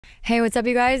Hey, what's up,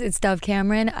 you guys? It's Dove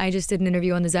Cameron. I just did an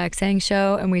interview on the Zach Sang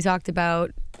Show, and we talked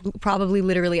about probably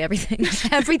literally everything,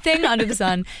 everything under the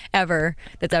sun ever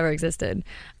that's ever existed,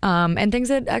 and things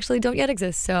that actually don't yet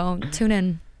exist. So tune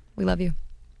in. We love you.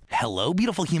 Hello,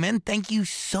 beautiful human. Thank you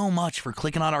so much for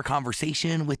clicking on our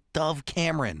conversation with Dove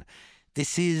Cameron.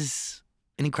 This is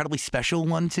an incredibly special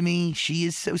one to me. She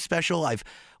is so special. I've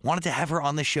wanted to have her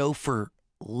on the show for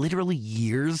literally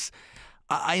years.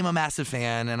 I am a massive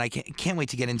fan, and I can't wait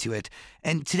to get into it.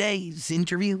 And today's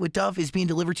interview with Dove is being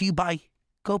delivered to you by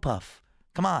GoPuff.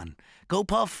 Come on.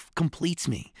 GoPuff completes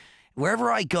me.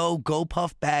 Wherever I go,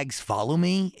 GoPuff bags follow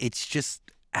me. It's just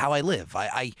how I live.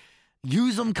 I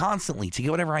use them constantly to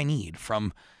get whatever I need,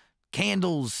 from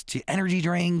candles to energy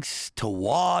drinks to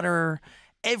water.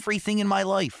 Everything in my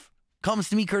life comes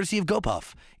to me courtesy of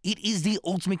GoPuff. It is the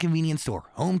ultimate convenience store,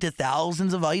 home to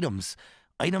thousands of items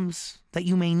that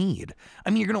you may need. I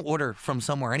mean, you're going to order from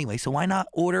somewhere anyway, so why not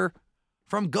order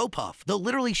from GoPuff? They'll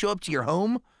literally show up to your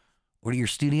home or to your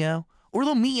studio, or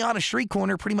they'll meet you on a street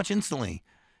corner pretty much instantly.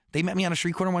 They met me on a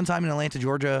street corner one time in Atlanta,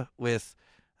 Georgia, with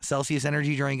a Celsius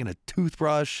energy drink and a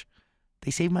toothbrush. They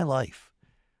saved my life.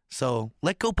 So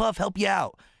let GoPuff help you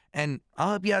out, and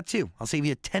I'll help you out too. I'll save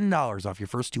you $10 off your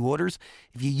first 2 orders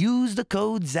if you use the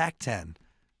code ZAC10.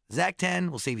 ZAC10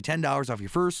 will save you $10 off your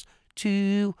first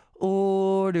 2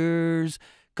 orders.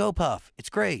 GoPuff, it's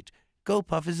great.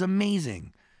 GoPuff is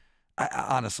amazing.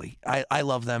 Honestly, I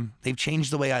love them. They've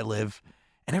changed the way I live,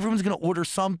 and everyone's going to order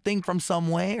something from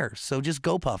somewhere, so just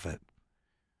GoPuff it.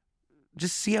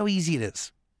 Just see how easy it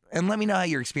is, and let me know how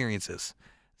your experience is.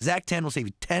 ZAC10 will save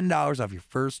you $10 off your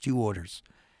first 2 orders.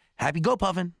 Happy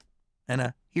GoPuffing,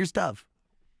 and here's Dove.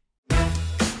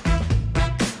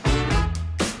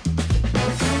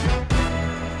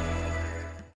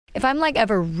 If I'm like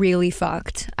ever really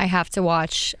fucked, I have to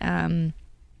watch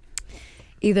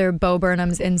either Bo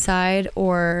Burnham's Inside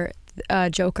or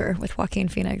Joker with Joaquin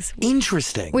Phoenix.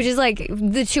 Interesting. Which is like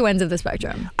the 2 ends of the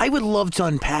spectrum. I would love to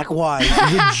unpack why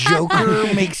the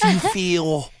Joker makes you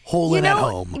feel whole and at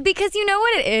home. Because you know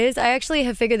what it is? I actually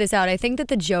have figured this out. I think that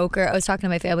the Joker, I was talking to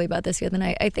my family about this the other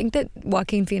night. I think that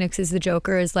Joaquin Phoenix is the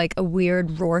Joker is like a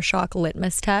weird Rorschach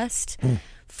litmus test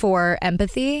for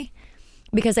empathy.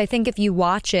 Because I think if you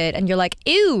watch it and you're like,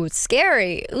 ew,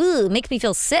 scary, ooh, makes me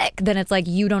feel sick, then it's like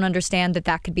you don't understand that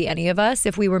that could be any of us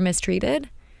if we were mistreated.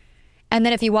 And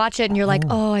then if you watch it and you're like,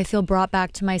 oh, I feel brought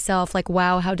back to myself, like,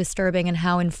 wow, how disturbing and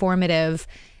how informative,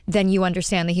 then you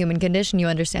understand the human condition. You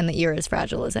understand that you're as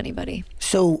fragile as anybody.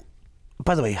 So,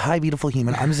 by the way, hi, beautiful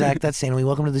human. I'm Zach. That's Stanley.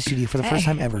 Welcome to the studio for the first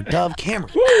time ever. Dove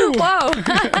Cameron. Whoa.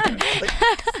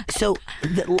 So,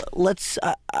 let's,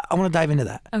 I want to dive into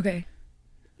that. Okay.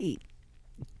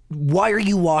 Why are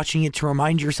you watching it? To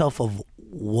remind yourself of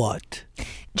what?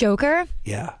 Joker?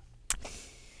 Yeah.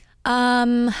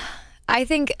 I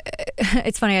think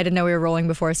it's funny. I didn't know we were rolling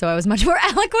before, so I was much more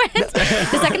eloquent.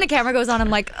 The second the camera goes on, I'm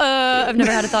like, I've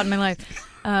never had a thought in my life.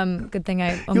 Good thing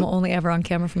I'm only ever on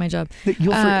camera for my job.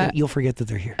 You'll forget that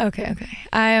they're here. Okay.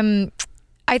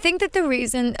 I think that the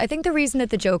reason that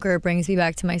the Joker brings me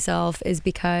back to myself is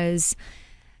because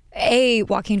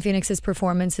Joaquin Phoenix's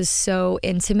performance is so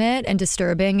intimate and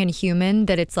disturbing and human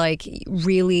that it's like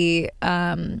really,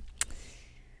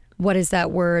 what is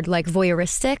that word? Like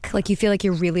voyeuristic. Like you feel like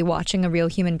you're really watching a real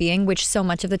human being, which so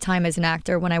much of the time as an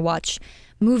actor, when I watch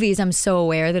movies, I'm so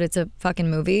aware that it's a fucking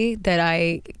movie that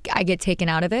I get taken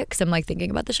out of it because I'm like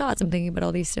thinking about the shots. I'm thinking about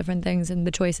all these different things and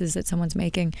the choices that someone's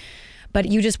making. But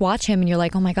you just watch him and you're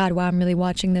like, oh my God, wow, I'm really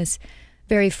watching this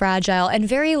very fragile and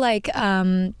very like,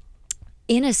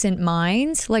 innocent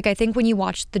mind. Like I think when you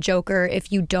watch the Joker,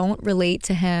 if you don't relate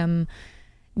to him,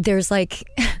 there's like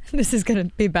this is gonna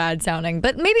be bad sounding,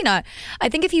 but maybe not. I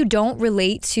think if you don't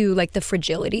relate to like the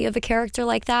fragility of a character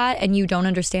like that, and you don't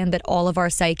understand that all of our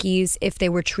psyches, if they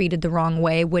were treated the wrong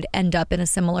way, would end up in a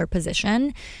similar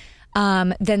position,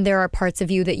 then there are parts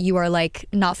of you that you are like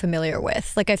not familiar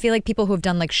with. Like I feel like people who have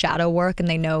done like shadow work and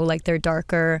they know like their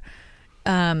darker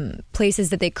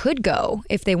places that they could go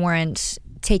if they weren't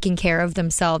taking care of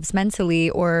themselves mentally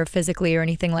or physically or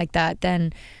anything like that,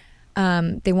 then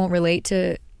they won't relate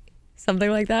to something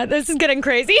like that. This is getting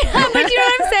crazy. But you know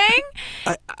what I'm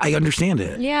saying? I understand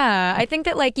it. Yeah, I think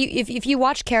that like if you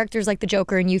watch characters like the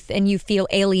Joker and you feel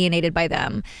alienated by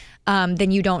them, then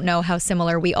you don't know how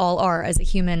similar we all are as a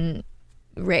human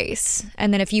race.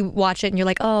 And then if you watch it and you're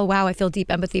like, oh wow, I feel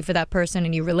deep empathy for that person,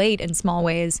 and you relate in small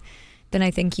ways, then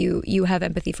I think you have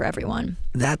empathy for everyone.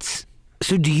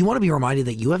 So do you want to be reminded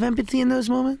that you have empathy in those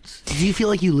moments? Do you feel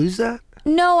like you lose that?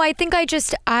 No, I think I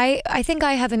think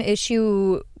I have an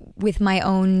issue with my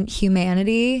own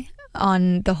humanity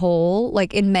on the whole,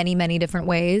 like in many, many different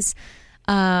ways.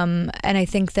 And I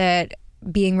think that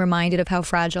being reminded of how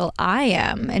fragile I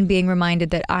am and being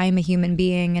reminded that I'm a human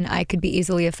being and I could be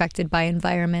easily affected by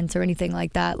environments or anything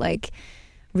like that, like,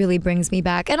 really brings me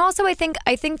back. And also I think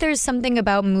there's something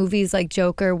about movies like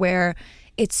Joker where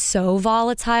it's so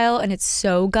volatile and it's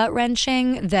so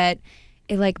gut-wrenching that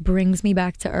it like brings me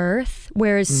back to earth,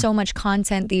 whereas so much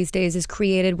content these days is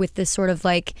created with this sort of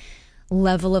like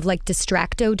level of like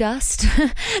distracto dust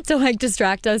to like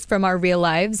distract us from our real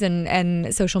lives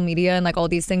and social media and like all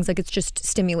these things. Like, it's just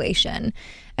stimulation.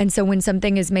 And so when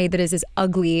something is made that is as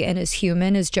ugly and as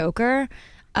human as Joker,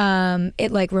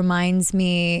 it like reminds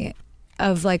me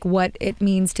of like what it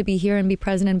means to be here and be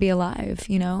present and be alive.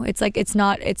 You know, it's like it's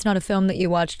not a film that you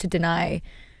watch to deny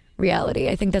reality.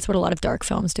 I think that's what a lot of dark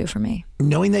films do for me.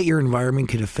 Knowing that your environment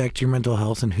could affect your mental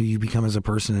health and who you become as a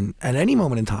person at any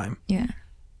moment in time. Yeah.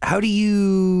 How do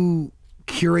you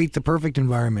curate the perfect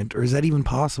environment, or is that even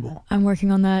possible? I'm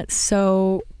working on that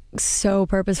so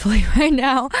purposefully right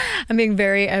now. I'm being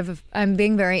very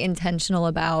intentional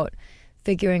about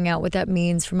figuring out what that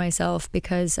means for myself,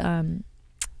 because I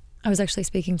was actually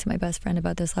speaking to my best friend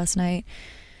about this last night.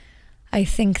 I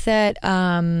think that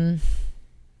I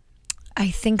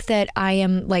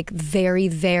am like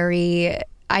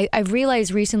I've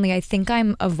realized recently, I think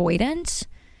I'm avoidant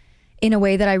in a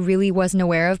way that I really wasn't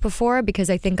aware of before,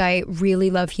 because I think I really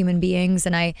love human beings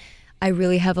and I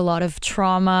really have a lot of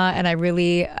trauma and I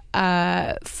really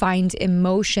find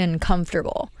emotion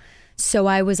comfortable. So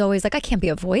I was always like, I can't be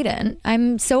avoidant.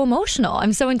 I'm so emotional.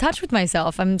 I'm so in touch with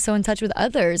myself. I'm so in touch with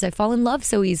others. I fall in love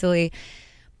so easily.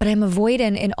 But I'm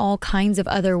avoidant in all kinds of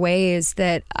other ways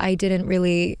that I didn't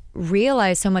really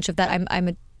realize so much of that. I'm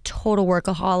a total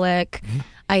workaholic. Mm-hmm.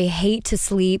 I hate to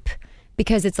sleep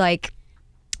because it's like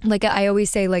I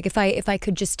always say, like, if I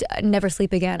could just never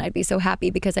sleep again, I'd be so happy,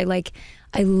 because I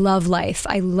love life.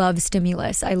 I love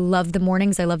stimulus. I love the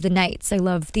mornings. I love the nights. I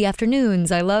love the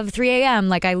afternoons. I love 3 a.m.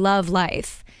 Like, I love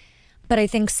life. But I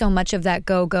think so much of that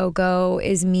go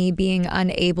is me being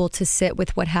unable to sit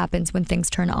with what happens when things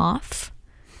turn off.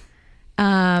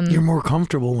 You're more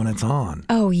comfortable when it's on.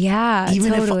 Oh, yeah,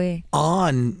 even totally. If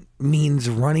on means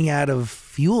running out of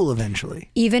fuel eventually.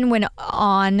 Even when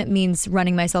on means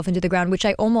running myself into the ground, which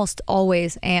I almost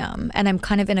always am. And I'm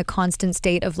kind of in a constant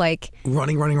state of like...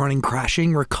 running,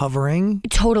 crashing, recovering.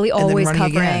 Totally, always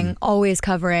covering. Always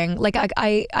covering. Like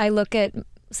I look at...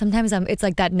 Sometimes it's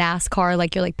like that NASCAR,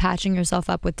 like you're like patching yourself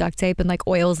up with duct tape and like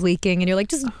oil's leaking and you're like,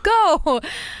 just go.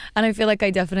 And I feel like I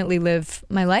definitely live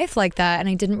my life like that. And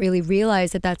I didn't really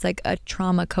realize that that's like a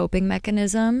trauma coping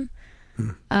mechanism.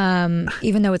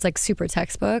 Even though it's like super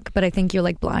textbook, but I think you're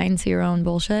like blind to your own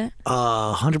bullshit.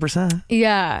 100%.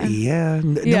 Yeah. Yeah.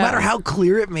 No matter how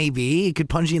clear it may be, it could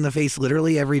punch you in the face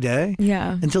literally every day.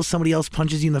 Yeah. Until somebody else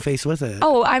punches you in the face with it.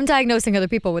 Oh, I'm diagnosing other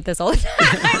people with this all the time.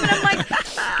 And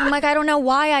I'm like, I don't know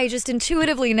why, I just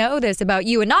intuitively know this about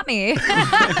you and not me.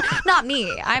 Not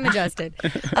me. I'm adjusted.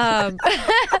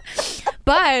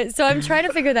 But so I'm trying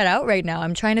to figure that out right now.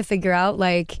 I'm trying to figure out,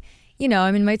 like, you know,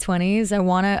 I'm in my 20s. I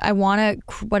wanna,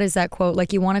 what is that quote?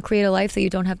 Like, you want to create a life that you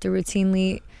don't have to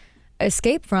routinely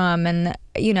escape from. And,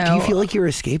 you know. Do you feel like you're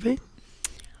escaping?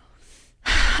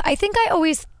 I think I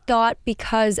always thought,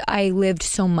 because I lived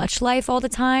so much life all the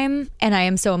time and I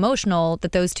am so emotional,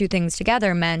 that those two things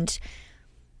together meant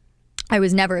I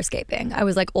was never escaping. I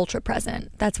was like ultra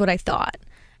present. That's what I thought.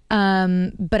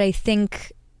 But I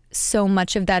think so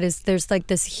much of that is there's like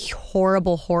this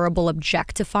horrible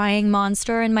objectifying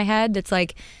monster in my head that's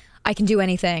like, I can do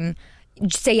anything.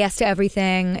 Just say yes to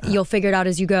everything. You'll figure it out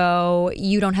as you go.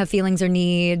 You don't have feelings or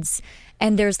needs.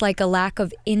 And there's like a lack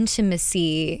of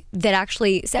intimacy that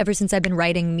actually, ever since I've been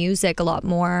writing music a lot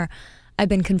more, I've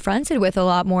been confronted with a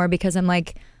lot more, because I'm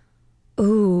like,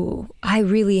 ooh, I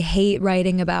really hate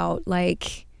writing about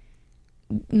like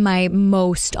my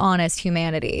most honest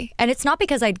humanity. And it's not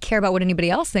because I care about what anybody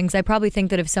else thinks. I probably think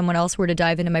that if someone else were to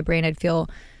dive into my brain, I'd feel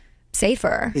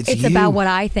safer. It's about what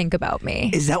I think about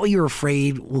me. Is that what you're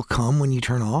afraid will come when you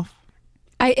turn off?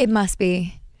 It must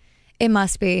be. It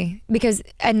must be. Because,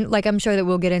 and like, I'm sure that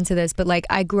we'll get into this, but like,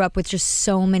 I grew up with just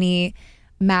so many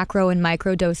macro and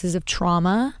micro doses of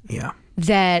trauma. Yeah.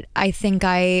 That I think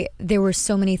there were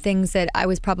so many things that I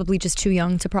was probably just too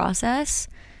young to process.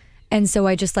 And so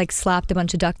I just like slapped a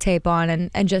bunch of duct tape on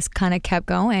and just kind of kept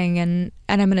going. And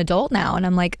I'm an adult now, and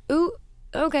I'm like, ooh,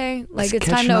 okay. Like, it's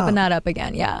time to open that up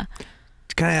again. Yeah.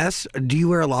 Can I ask, do you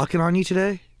wear a locket on you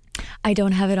today? I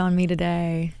don't have it on me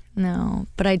today. No,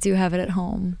 but I do have it at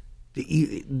home.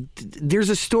 There's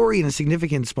a story and a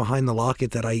significance behind the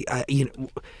locket that I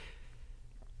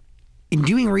in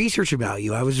doing research about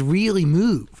you, I was really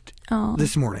moved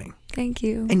this morning. Thank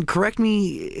you. And correct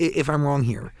me if I'm wrong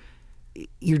here.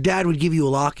 Your dad would give you a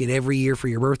locket every year for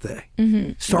your birthday,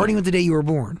 starting with the day you were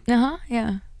born.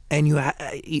 Yeah. And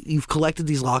you've collected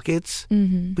these lockets,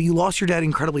 but you lost your dad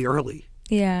incredibly early.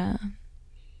 Yeah.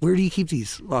 Where do you keep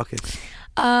these lockets?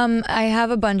 I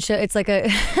have a bunch of. It's like a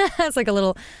it's like a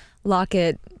little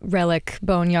locket relic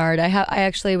boneyard.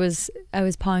 I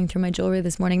was pawing through my jewelry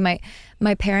this morning.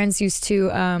 My parents used to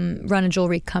run a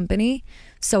jewelry company,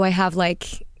 so I have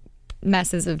like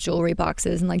messes of jewelry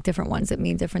boxes and like different ones that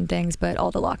mean different things, but all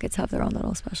the lockets have their own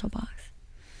little special box.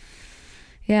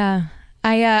 Yeah.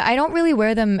 I don't really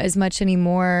wear them as much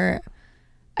anymore,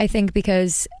 I think,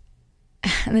 because,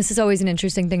 and this is always an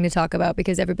interesting thing to talk about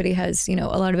because everybody has, a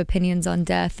lot of opinions on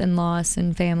death and loss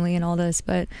and family and all this,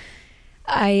 but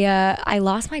I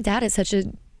lost my dad at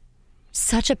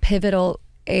such a pivotal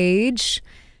age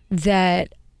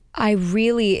that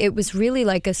it was really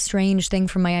like a strange thing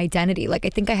for my identity. Like I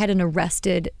think I had an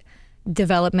arrested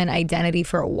development identity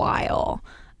for a while.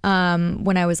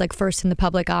 When I was like first in the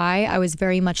public eye, I was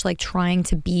very much like trying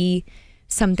to be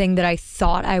something that I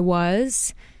thought I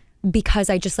was because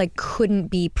I just like couldn't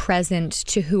be present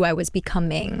to who I was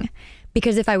becoming.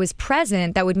 Because if I was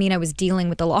present, that would mean I was dealing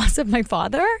with the loss of my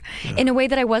father in a way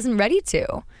that I wasn't ready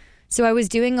to. So I was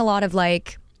doing a lot of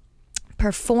like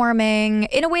performing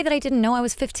in a way that I didn't know. I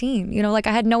was 15, like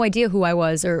I had no idea who I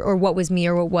was or what was me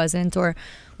or what wasn't, or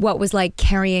what was like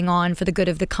carrying on for the good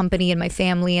of the company and my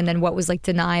family, and then what was like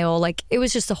denial. Like it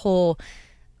was just a whole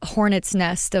hornet's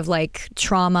nest of like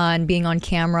trauma and being on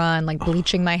camera and like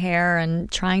bleaching my hair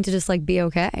and trying to just like be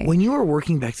okay. When you were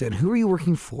working back then, who were you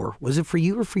working for? Was it for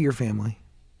you or for your family?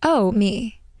 Oh,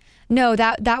 me. No,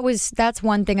 that's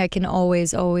one thing I can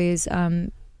always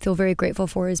feel very grateful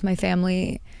for is my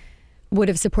family would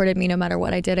have supported me no matter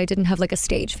what I did. I didn't have like a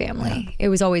stage family. Yeah. It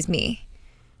was always me.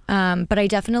 But I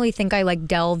definitely think I like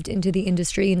delved into the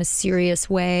industry in a serious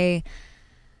way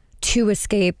to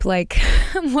escape like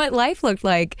what life looked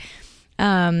like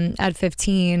at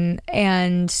 15.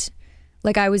 And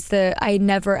like I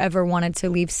never ever wanted to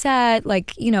leave set.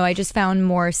 Like, I just found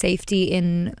more safety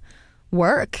in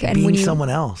work. And being someone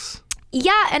else.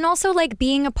 Yeah. And also like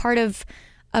being a part of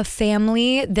a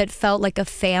family that felt like a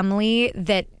family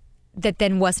that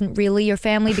then wasn't really your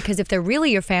family, because if they're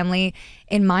really your family,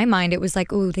 in my mind, it was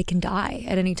like, oh, they can die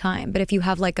at any time. But if you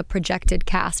have like a projected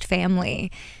cast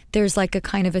family, there's like a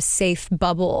kind of a safe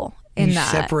bubble in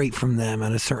that. You separate from them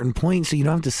at a certain point so you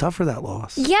don't have to suffer that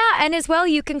loss. Yeah, and as well,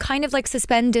 you can kind of like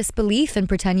suspend disbelief and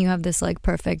pretend you have this like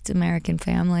perfect American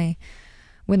family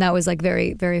when that was like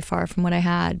very, very far from what I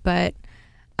had. But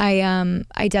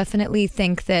I definitely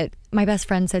think that my best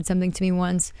friend said something to me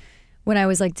once when I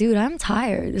was like, dude, I'm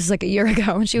tired. This is like a year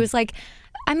ago. And she was like,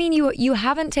 I mean, you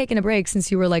haven't taken a break since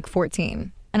you were like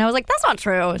 14. And I was like, that's not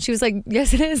true. And she was like,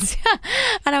 yes, it is.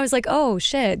 And I was like, oh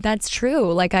shit, that's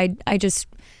true. Like I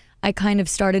kind of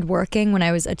started working when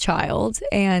I was a child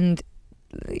and,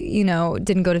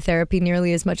 didn't go to therapy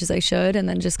nearly as much as I should. And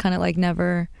then just kind of like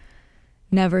never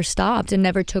stopped and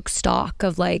never took stock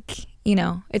of like,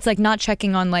 it's like not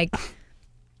checking on like,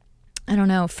 I don't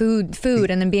know, food,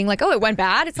 and then being like, oh, it went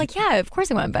bad. It's like, yeah, of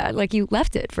course it went bad. Like you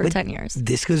left it for 10 years.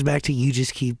 This goes back to you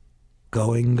just keep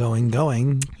going,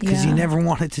 because you never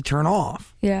want it to turn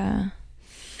off. Yeah,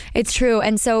 it's true.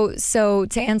 And so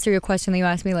to answer your question that you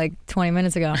asked me like 20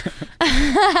 minutes ago,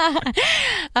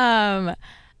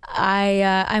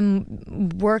 I'm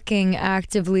working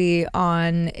actively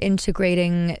on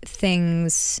integrating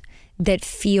things that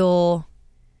feel,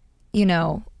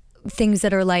 things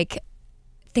that are like,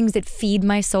 things that feed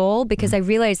my soul, because I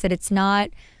realize that it's not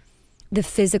the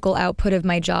physical output of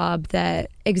my job that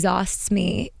exhausts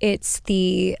me. It's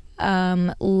the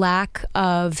lack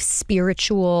of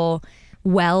spiritual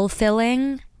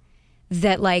well-filling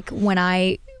that like when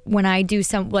I do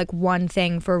some like one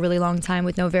thing for a really long time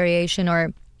with no variation,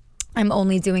 or I'm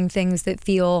only doing things that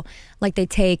feel like they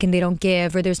take and they don't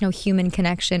give, or there's no human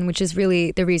connection, which is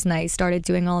really the reason I started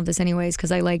doing all of this anyways,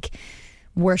 because I like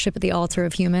worship at the altar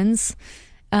of humans.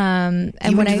 And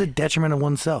even when to the detriment of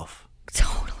oneself.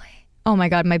 Totally. Oh my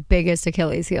God, my biggest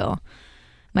Achilles heel.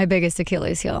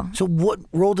 So what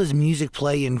role does music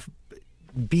play in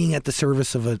being at the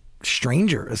service of a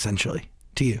stranger, essentially,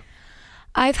 to you?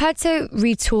 I've had to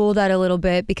retool that a little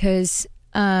bit because,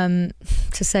 to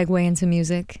segue into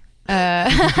music,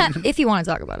 if you want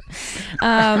to talk about it.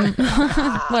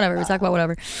 Whatever, we talk about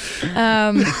whatever.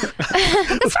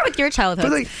 Let's start with your childhood.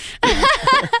 But like,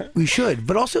 we should,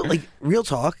 but also like real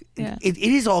talk, it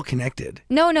is all connected.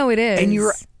 No, it is. And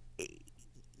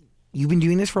you've been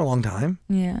doing this for a long time.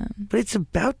 Yeah. But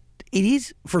it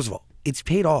is, first of all, it's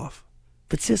paid off.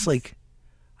 But sis, like,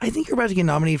 I think you're about to get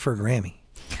nominated for a Grammy.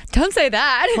 Don't say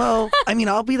that. Well, I mean,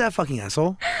 I'll be that fucking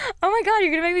asshole. Oh my God,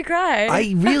 you're gonna make me cry.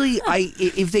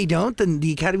 If they don't, then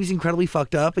the Academy's incredibly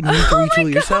fucked up, and you need to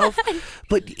retool yourself.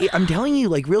 But I'm telling you,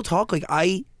 like, real talk, like,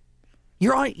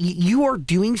 you are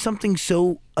doing something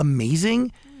so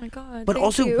amazing. Oh my God. But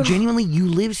also, you. genuinely, you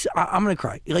live. I'm gonna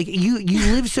cry. Like, you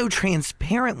live so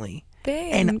transparently.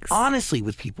 Thanks. And honestly,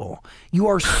 with people, you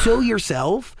are so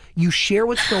yourself. You share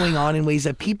what's going on in ways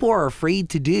that people are afraid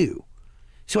to do.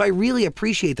 So I really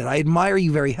appreciate that. I admire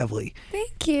you very heavily.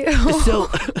 Thank you.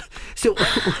 So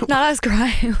not us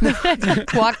crying.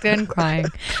 Walked in crying.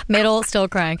 Middle still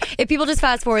crying. If people just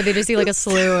fast forward, they just see like a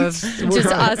slew of just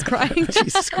us crying.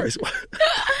 Jesus Christ.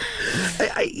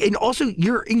 And also,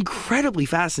 you're incredibly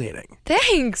fascinating.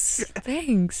 Thanks.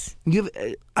 You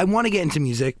have. I want to get into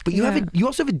music, but you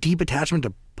also have a deep attachment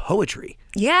to poetry.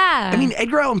 Yeah. I mean,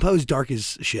 Edgar Allan Poe's dark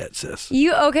as shit, sis.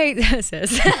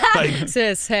 Sis.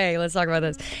 Sis, hey, let's talk about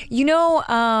this. You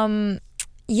know,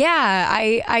 yeah,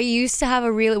 I used to have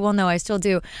a really, well, no, I still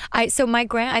do. I don't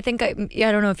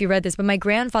know if you read this, but my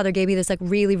grandfather gave me this like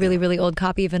really old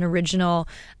copy of an original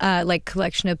like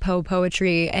collection of Poe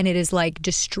poetry, and it is like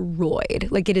destroyed.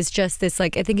 Like it is just this,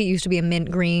 like, I think it used to be a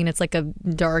mint green. It's like a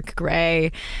dark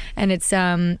gray, and it's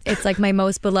like my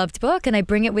most beloved book, and I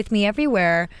bring it with me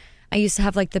everywhere. I used to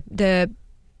have like the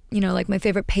you know, like my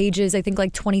favorite pages, I think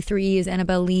like 23 is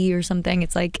Annabelle Lee or something.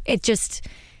 It's like, it just,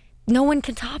 no one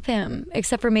can top him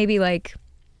except for maybe like,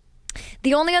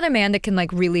 the only other man that can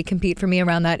like really compete for me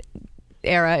around that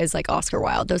era is like Oscar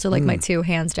Wilde. Those are like my two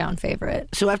hands down favorite.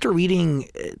 So after reading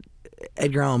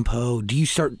Edgar Allan Poe, do you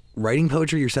start writing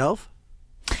poetry yourself?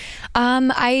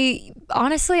 I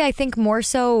honestly, I think more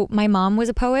so my mom was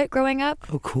a poet growing up.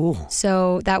 Oh, cool.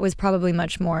 So that was probably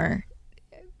much more,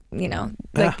 you know,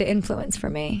 like the influence for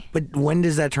me. But when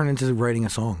does that turn into writing a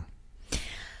song?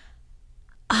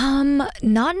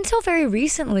 Not until very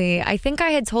recently. I think I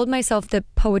had told myself that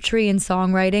poetry and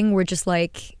songwriting were just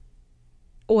like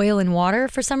oil and water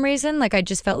for some reason. Like I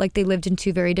just felt like they lived in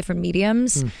two very different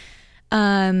mediums.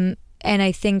 And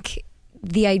I think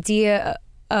the idea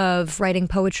of writing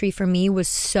poetry for me was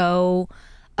so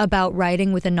about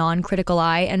writing with a non-critical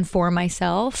eye and for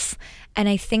myself. And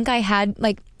I think I had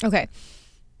like, okay,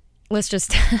 let's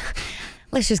just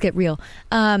get real.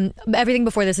 Everything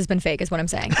before this has been fake is what I'm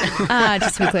saying.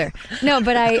 Just to be clear. No,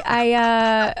 but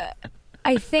I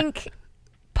think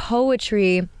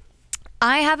poetry,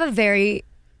 I have a very,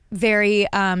 very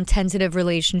tentative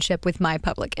relationship with my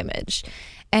public image.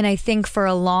 And I think for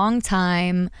a long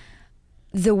time,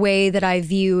 the way that I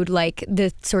viewed like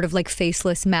the sort of like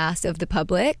faceless mass of the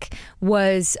public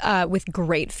was with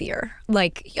great fear,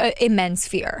 like immense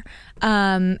fear.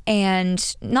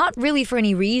 And not really for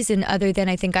any reason other than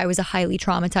I think I was a highly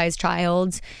traumatized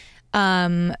child.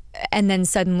 And then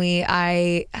suddenly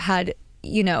I had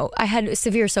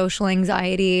severe social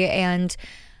anxiety, and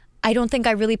I don't think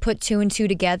I really put two and two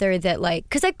together that like,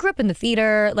 cause I grew up in the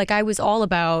theater, like I was all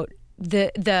about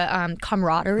the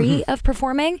camaraderie of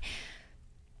performing.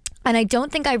 And I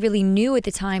don't think I really knew at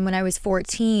the time when I was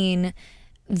 14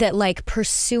 that like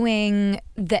pursuing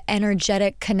the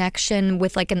energetic connection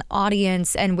with like an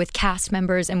audience and with cast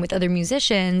members and with other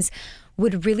musicians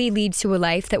would really lead to a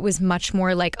life that was much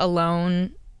more like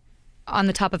alone on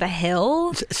the top of a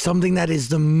hill. Something that is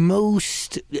the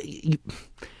most,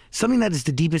 something that is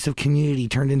the deepest of community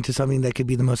turned into something that could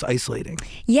be the most isolating.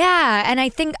 Yeah. And I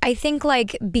think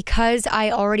like because I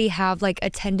already have like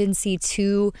a tendency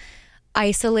to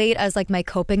isolate as like my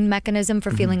coping mechanism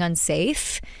for feeling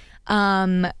unsafe,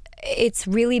 it's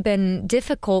really been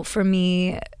difficult for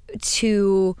me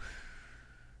to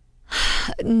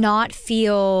not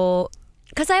feel,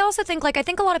 because I also think like I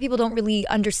think a lot of people don't really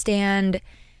understand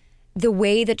the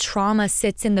way that trauma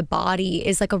sits in the body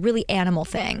is like a really animal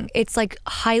thing. It's like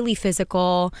highly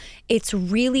physical. It's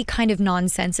really kind of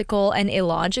nonsensical and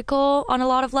illogical on a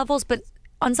lot of levels, but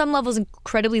on some levels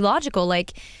incredibly logical.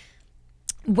 Like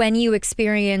when you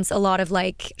experience a lot of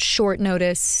like short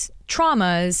notice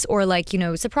traumas or like, you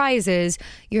know, surprises,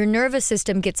 your nervous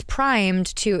system gets primed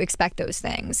to expect those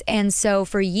things. And so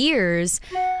for years,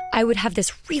 I would have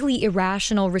this really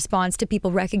irrational response to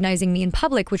people recognizing me in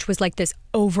public, which was like this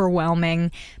overwhelming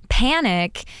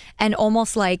panic and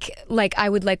almost like I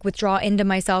would like withdraw into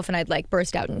myself and I'd like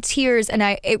burst out in tears, and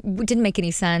it didn't make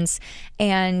any sense.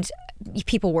 And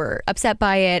people were upset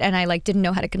by it, and I like didn't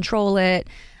know how to control it.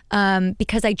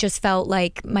 Because I just felt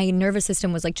like my nervous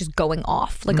system was like just going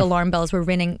off, like alarm bells were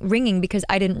ringing because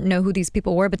I didn't know who these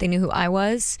people were, but they knew who I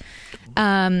was.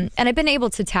 And I've been able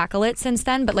to tackle it since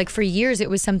then, but like for years it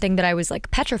was something that I was like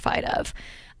petrified of.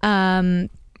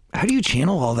 How do you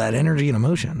channel all that energy and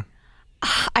emotion?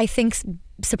 I think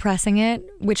suppressing it,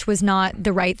 which was not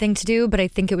the right thing to do, but I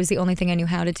think it was the only thing I knew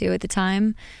how to do at the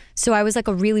time. So I was like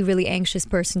a really, really anxious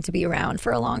person to be around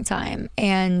for a long time.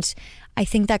 And I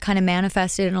think that kind of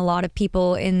manifested in a lot of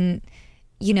people in,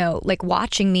 you know, like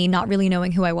watching me not really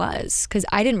knowing who I was, because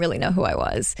I didn't really know who I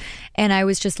was. And I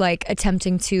was just like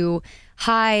attempting to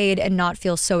hide and not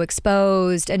feel so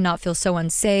exposed and not feel so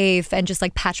unsafe and just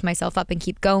like patch myself up and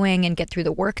keep going and get through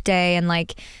the workday. And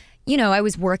like, you know, I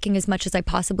was working as much as I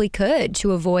possibly could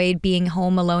to avoid being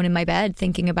home alone in my bed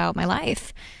thinking about my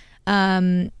life.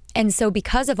 And so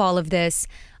because of all of this,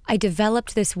 I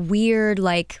developed this weird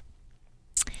like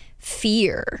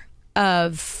fear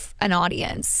of an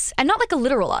audience, and not like a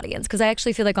literal audience, because I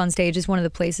actually feel like on stage is one of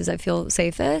the places I feel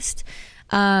safest.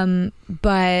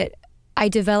 But I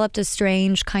developed a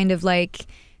strange kind of like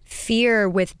fear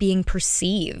with being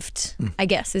perceived, I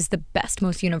guess is the best,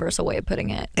 most universal way of putting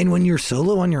it. And when you're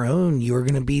solo on your own, you're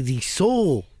going to be the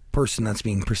sole person that's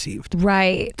being perceived.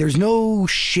 Right. There's no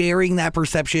sharing that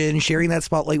perception, sharing that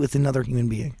spotlight with another human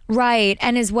being. Right.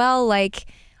 And as well, like,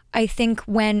 I think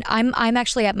when I'm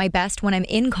actually at my best when I'm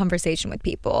in conversation with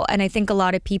people. And I think a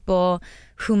lot of people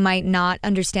who might not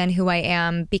understand who I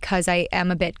am because I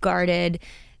am a bit guarded,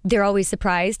 they're always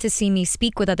surprised to see me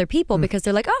speak with other people because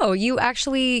they're like, oh, you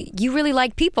really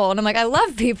like people. And I'm like, I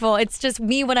love people. It's just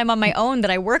me when I'm on my own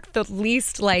that I work the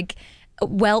least like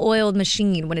well-oiled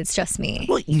machine when it's just me.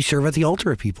 Well, you serve at the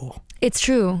altar of people. It's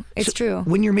true. It's true.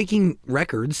 When you're making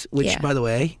records, which by the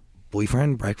way,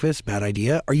 Boyfriend, Breakfast, Bad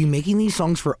Idea, are you making these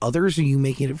songs for others or are you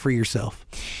making it for yourself?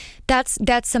 That's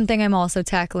something I'm also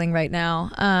tackling right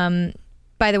now.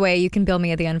 By the way, you can bill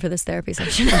me at the end for this therapy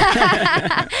session.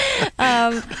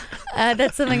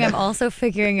 That's something I'm also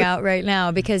figuring out right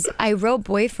now because I wrote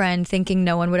Boyfriend thinking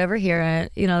no one would ever hear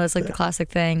it. You know, that's like the classic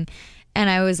thing. And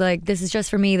I was like, this is just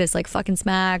for me. This like fucking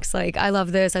smacks. Like, I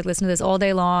love this. I'd listen to this all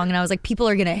day long. And I was like, people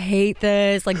are going to hate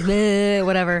this. Like, bleh,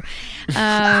 whatever.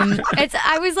 I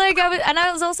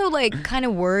was also like kind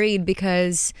of worried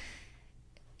because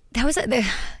that was,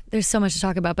 there's so much to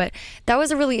talk about, but that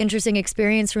was a really interesting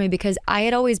experience for me because I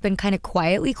had always been kind of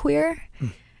quietly queer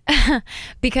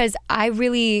because I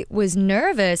really was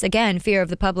nervous, again, fear of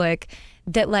the public,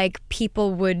 that like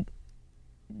people would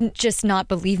just not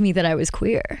believe me that I was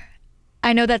queer.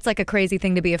 I know that's like a crazy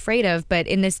thing to be afraid of, but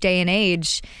in this day and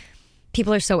age,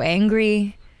 people are so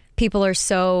angry. People are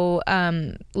so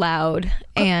loud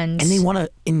and they want an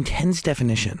intense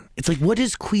definition. It's like, what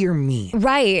does queer mean?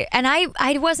 Right. And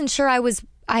I wasn't sure I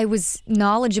was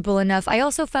knowledgeable enough. I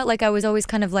also felt like I was always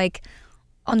kind of like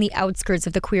on the outskirts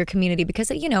of the queer community because,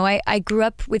 you know, I grew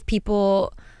up with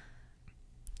people.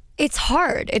 It's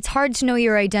hard. It's hard to know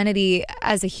your identity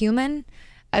as a human,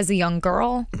 as a young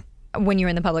girl, when you're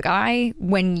in the public eye,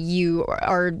 when you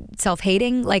are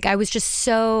self-hating. Like, I was just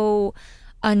so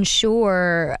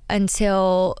unsure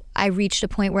until I reached a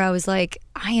point where I was like,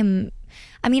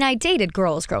 I dated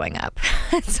girls growing up,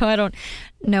 so I don't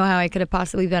know how I could have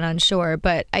possibly been unsure,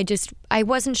 but I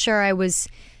wasn't sure I was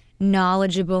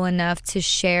knowledgeable enough to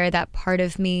share that part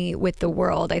of me with the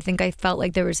world. I think I felt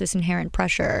like there was this inherent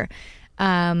pressure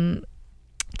to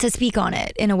speak on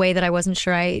it in a way that I wasn't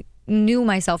sure I knew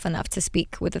myself enough to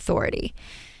speak with authority.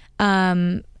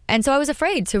 And so I was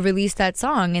afraid to release that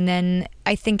song. And then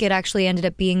I think it actually ended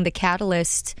up being the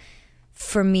catalyst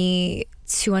for me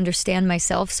to understand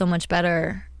myself so much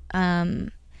better.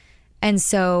 And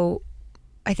so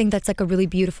I think that's like a really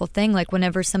beautiful thing. Like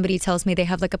whenever somebody tells me they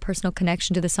have like a personal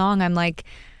connection to the song, I'm like,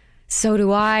 so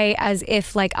do I, as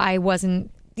if like I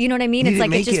wasn't, you know what I mean? It's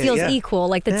like, it just feels equal.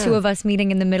 Like the two of us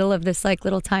meeting in the middle of this like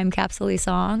little time capsule-y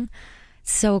song.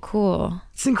 So cool.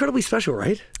 It's incredibly special,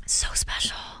 right? So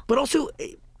special. But also,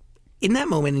 in that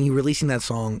moment, and you releasing that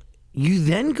song, you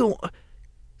then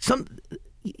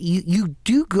you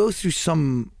do go through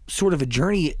some sort of a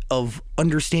journey of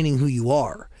understanding who you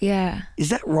are. Yeah. Is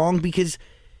that wrong? Because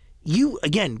you've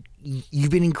been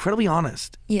incredibly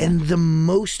honest and the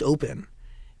most open.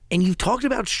 And you've talked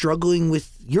about struggling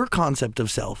with your concept of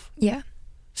self. Yeah.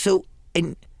 So,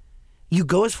 and you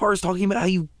go as far as talking about how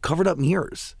you covered up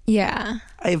mirrors. Yeah.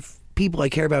 I have people I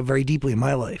care about very deeply in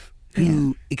my life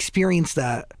who experience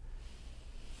that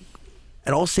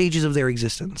at all stages of their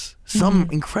existence. Some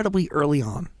incredibly early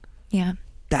on. Yeah.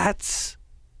 That's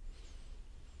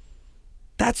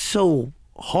so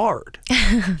hard.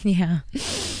 Yeah.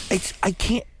 I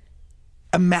can't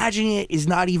imagine it is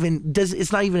not even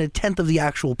it's not even a tenth of the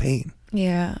actual pain.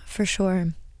 Yeah, for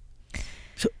sure.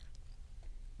 So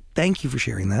thank you for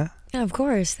sharing that. Yeah, of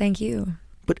course, thank you.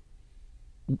 But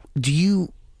do you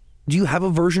have a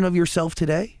version of yourself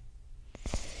today?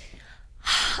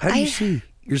 How do you see?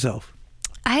 yourself?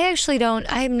 I actually don't.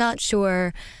 I'm not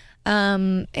sure.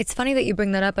 It's funny that you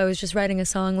bring that up. I was just writing a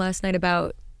song last night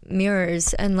about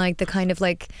mirrors and like the kind of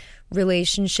like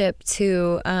relationship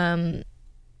to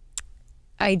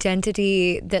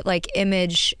identity that like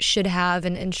image should have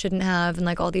and shouldn't have, and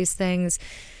like all these things.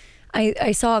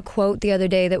 I saw a quote the other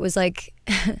day that was like,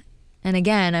 and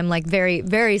again, I'm like very,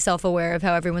 very self-aware of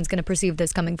how everyone's going to perceive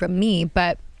this coming from me,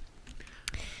 but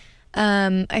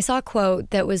I saw a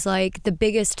quote that was like, the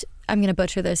biggest, I'm going to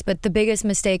butcher this, but the biggest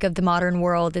mistake of the modern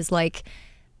world is like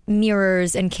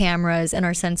mirrors and cameras and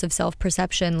our sense of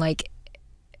self-perception. Like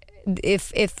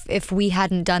if we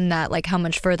hadn't done that, like how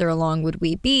much further along would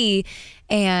we be?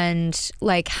 And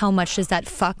like how much does that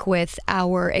fuck with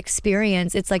our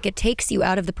experience? It's like it takes you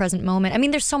out of the present moment. I mean,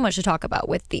 there's so much to talk about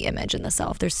with the image and the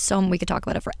self. We could talk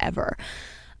about it forever.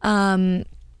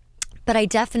 But I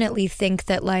definitely think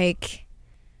that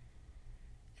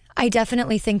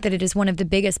it is one of the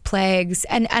biggest plagues,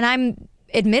 and I'm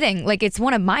admitting, like, it's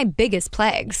one of my biggest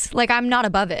plagues. Like, I'm not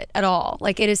above it at all.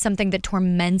 Like, it is something that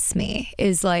torments me,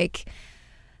 is like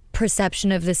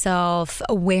perception of the self,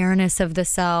 awareness of the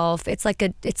self. It's like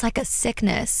a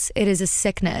sickness. It is a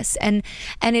sickness. And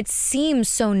it seems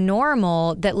so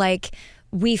normal that like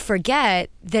we forget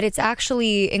that it's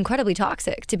actually incredibly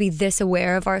toxic to be this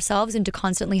aware of ourselves and to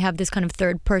constantly have this kind of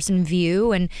third person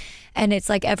view. And it's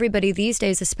like everybody these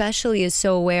days especially is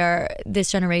so aware,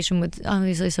 this generation with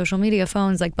obviously social media,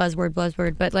 phones, like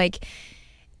buzzword, but like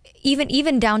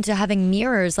even down to having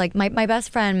mirrors. Like my best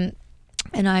friend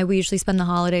and we usually spend the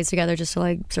holidays together just to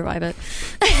like survive it.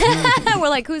 We're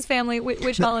like, whose family,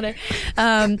 which holiday?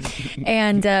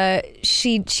 And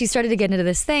she started to get into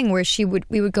this thing where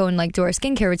we would go and like do our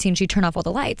skincare routine. She'd turn off all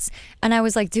the lights. And I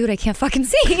was like, dude, I can't fucking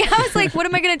see. I was like, what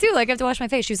am I going to do? Like, I have to wash my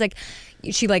face.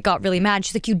 She got really mad.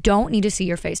 She's like, you don't need to see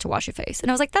your face to wash your face. And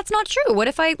I was like, that's not true. What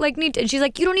if I like need to? And she's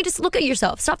like, you don't need to look at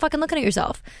yourself. Stop fucking looking at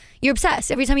yourself. You're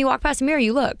obsessed. Every time you walk past a mirror,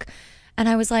 you look. And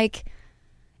I was like,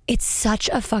 it's such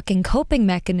a fucking coping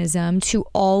mechanism to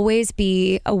always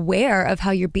be aware of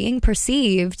how you're being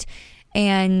perceived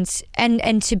and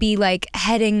to be like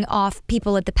heading off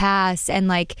people at the pass and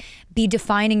like be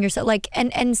defining yourself, like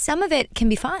and some of it can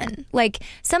be fun. Like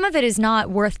some of it is not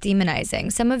worth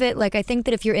demonizing. Some of it, like, I think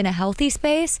that if you're in a healthy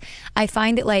space, I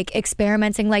find it like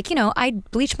experimenting, like, you know, I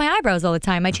bleach my eyebrows all the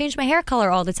time. I change my hair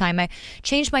color all the time. I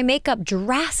change my makeup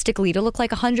drastically to look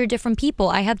like 100 different people.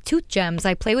 I have tooth gems.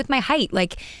 I play with my height.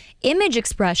 Like image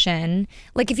expression,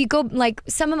 like if you go, like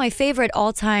some of my favorite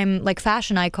all-time like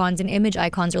fashion icons and image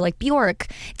icons are like Bjork,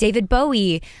 David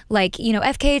Bowie, like, you know,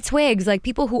 FKA Twigs, like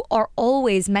people who are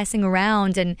always messing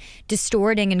around and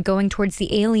distorting and going towards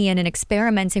the alien and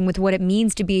experimenting with what it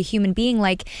means to be a human being.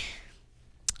 Like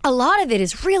a lot of it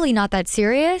is really not that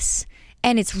serious.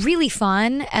 And it's really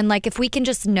fun. And like, if we can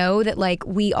just know that like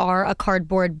we are a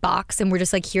cardboard box and we're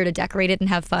just like here to decorate it and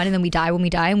have fun, and then we die when we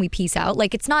die and we peace out.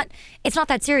 Like it's not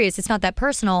that serious. It's not that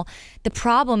personal. The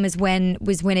problem is when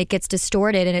it gets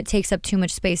distorted and it takes up too much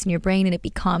space in your brain and it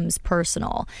becomes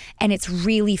personal. And it's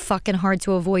really fucking hard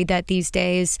to avoid that these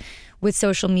days with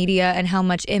social media and how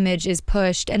much image is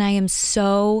pushed. And I am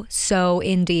so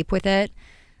in deep with it.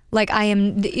 Like I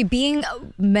am being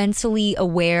mentally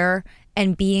aware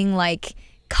and being like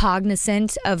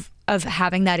cognizant of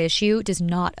having that issue does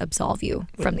not absolve you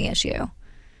from the issue.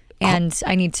 And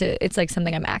I need to, it's like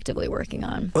something I'm actively working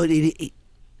on. But it's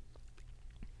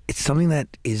something that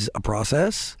is a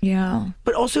process. Yeah.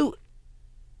 But also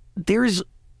there's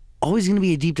always going to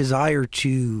be a deep desire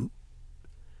to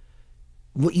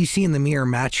what you see in the mirror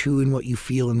match who and what you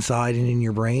feel inside and in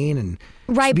your brain, and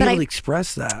right, be able to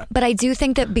express that. But I do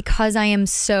think that because I am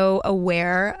so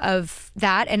aware of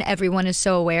that and everyone is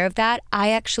so aware of that,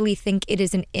 I actually think it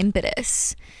is an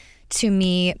impetus to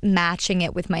me matching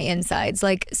it with my insides.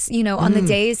 Like, you know, on the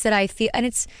days that I feel,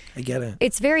 and I get it.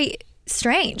 It's very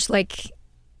strange. Like,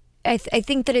 I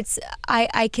think that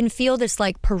I can feel this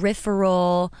like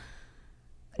peripheral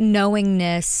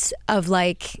knowingness of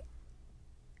like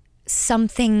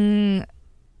something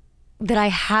that I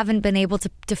haven't been able to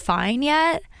define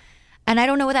yet. And I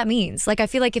don't know what that means. Like, I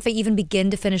feel like if I even begin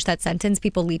to finish that sentence,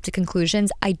 people leap to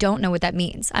conclusions. I don't know what that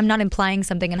means. I'm not implying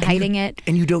something and hiding it.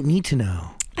 And you don't need to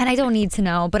know. And I don't need to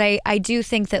know. But I do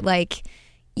think that, like,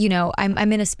 you know,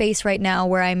 I'm in a space right now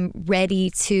where I'm ready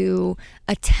to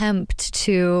attempt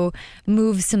to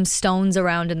move some stones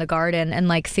around in the garden and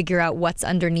like figure out what's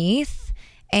underneath.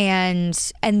 And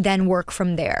then work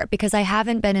from there, because I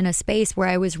haven't been in a space where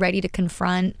I was ready to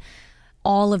confront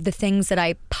all of the things that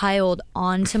I piled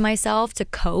onto myself to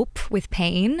cope with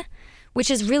pain, which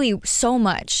is really so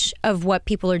much of what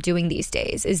people are doing these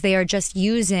days, is they are just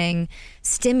using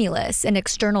stimulus and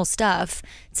external stuff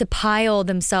to pile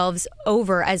themselves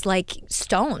over as like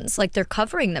stones, like they're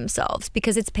covering themselves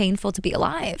because it's painful to be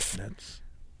alive.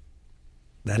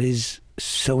 That is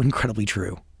so incredibly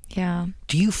true. Yeah.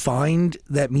 Do you find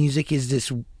that music is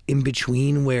this in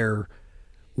between where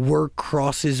work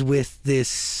crosses with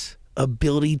this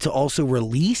ability to also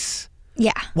release?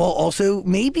 Yeah. While also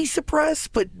maybe suppress,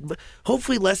 but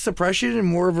hopefully less suppression and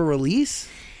more of a release?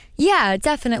 Yeah,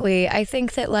 definitely. I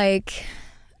think that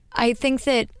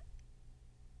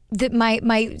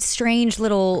my strange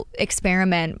little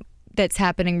experiment that's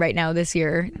happening right now this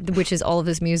year, which is all of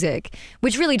this music,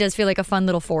 which really does feel like a fun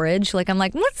little forage. Like I'm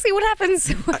like, let's see what happens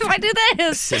if I do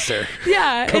this. Sister.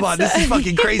 Yeah. Come on, this is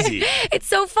fucking crazy. It's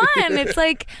so fun. It's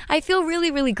like, I feel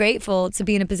really, really grateful to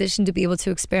be in a position to be able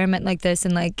to experiment like this.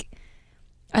 And like,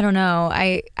 I don't know.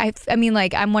 I mean,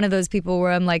 like, I'm one of those people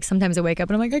where I'm like, sometimes I wake up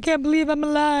and I'm like, I can't believe I'm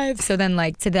alive. So then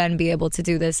like, to then be able to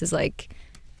do this is like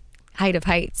height of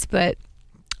heights. But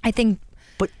I think,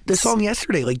 but the song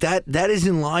yesterday, like that is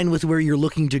in line with where you're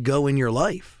looking to go in your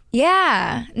life.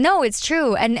 Yeah, no, it's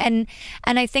true. And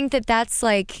I think that that's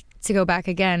like, to go back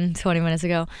again 20 minutes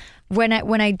ago, when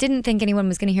I didn't think anyone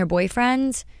was going to hear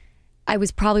Boyfriend, I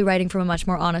was probably writing from a much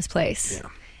more honest place. Yeah.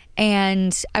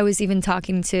 And I was even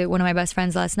talking to one of my best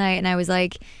friends last night, and I was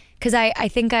like, because I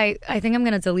think I'm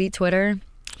going to delete Twitter.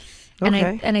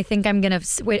 Okay. And I think I'm going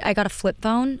to wait. I got a flip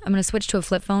phone. I'm going to switch to a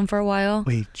flip phone for a while.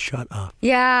 Wait, shut up.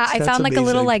 Yeah, That's I found like amazing. a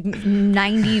little like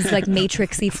 90s like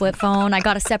Matrixy flip phone. I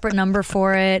got a separate number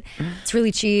for it. It's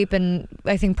really cheap and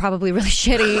I think probably really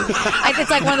shitty.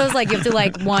 It's like one of those like you have to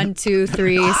like 1, 2,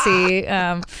 3 see.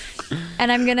 And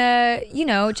I'm gonna,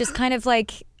 just kind of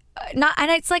like not, and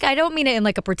it's like I don't mean it in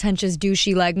like a pretentious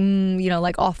douchey like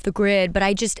like off the grid, but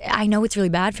I know it's really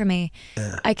bad for me.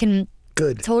 Yeah. I can.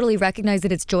 Good. Totally recognize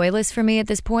that it's joyless for me at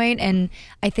this point, and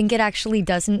I think it actually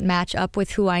doesn't match up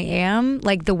with who I am.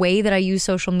 Like the way that I use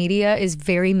social media is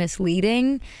very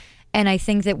misleading, and I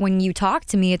think that when you talk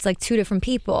to me, it's like two different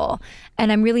people,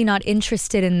 and I'm really not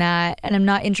interested in that, and I'm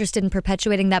not interested in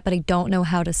perpetuating that, but I don't know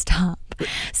how to stop.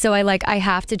 So I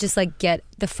have to just like get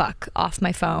the fuck off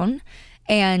my phone.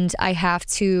 And I have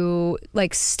to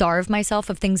like starve myself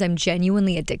of things I'm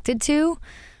genuinely addicted to.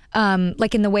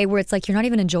 Like in the way where it's like you're not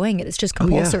even enjoying it. It's just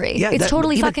compulsory. Yeah, it's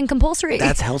totally fucking compulsory.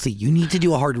 That's healthy. You need to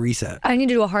do a hard reset. I need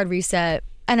to do a hard reset.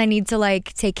 And I need to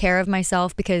like take care of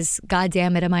myself because god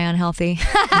damn it, am I unhealthy?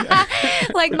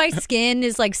 Like my skin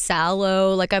is like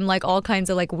sallow. Like I'm like all kinds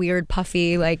of like weird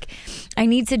puffy. Like I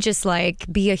need to just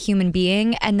like be a human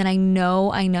being. And then I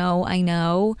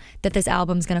know that this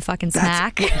album's gonna fucking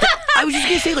smack. I was just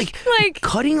gonna say like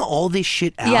cutting all this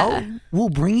shit out will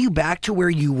bring you back to where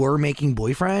you were making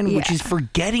Boyfriend, which is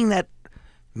forgetting that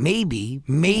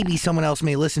maybe someone else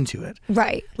may listen to it.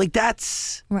 Right. Like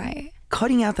that's right.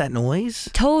 Cutting out that noise.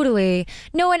 Totally.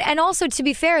 No, and also to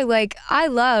be fair, like I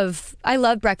love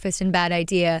Breakfast and Bad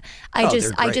Idea. I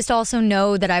just also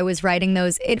know that I was writing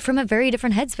those from a very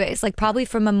different headspace, like probably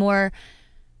from a more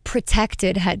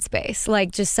protected headspace,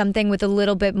 like just something with a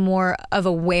little bit more of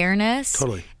awareness.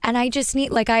 Totally. And I just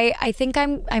need like I think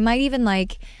I might even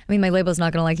like, I mean my label's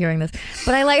not gonna like hearing this,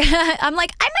 but I'm like I might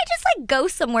just like go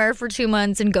somewhere for 2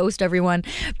 months and ghost everyone.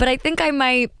 But I think I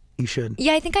might. You should.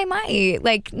 Yeah, I think I might.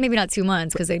 Like maybe not 2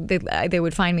 months because they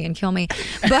would find me and kill me,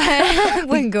 but it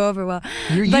wouldn't go over well.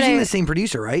 You're using the same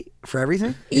producer, right, for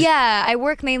everything? Yeah, I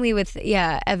work mainly with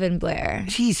Evan Blair.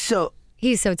 He's so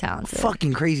talented.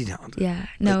 Fucking crazy talented. Yeah,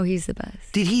 no, he's the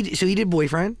best. So he did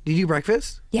Boyfriend? Did you do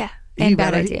Breakfast? Yeah, and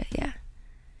Bad Idea. Yeah.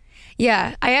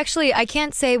 Yeah, I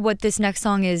can't say what this next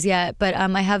song is yet, but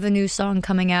I have a new song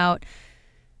coming out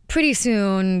pretty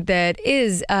soon that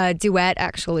is a duet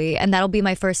actually, and that'll be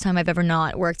my first time I've ever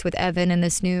not worked with Evan in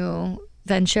this new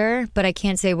venture, but I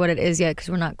can't say what it is yet because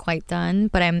we're not quite done,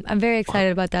 but I'm very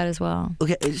excited about that as well.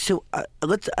 Okay, so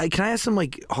can I ask some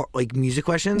like music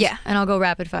questions? Yeah, and I'll go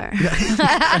rapid fire.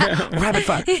 Rapid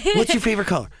fire. What's your favorite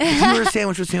color? If you were a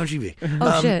sandwich, what sandwich would you be?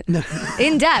 Oh shit. No.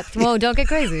 In depth. Whoa, don't get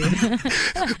crazy.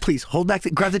 Please hold back.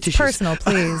 Grab the tissues. Personal,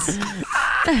 please.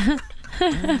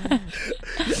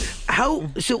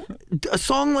 So a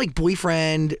song like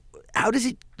Boyfriend, how does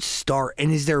it start?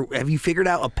 And have you figured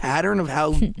out a pattern of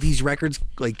how these records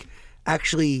like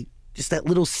actually just that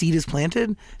little seed is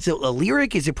planted? Is it a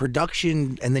lyric? Is it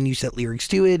production and then you set lyrics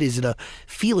to it? Is it a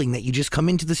feeling that you just come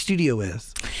into the studio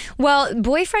with? Well,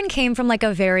 Boyfriend came from like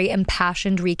a very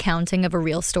impassioned recounting of a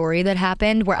real story that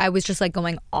happened where I was just like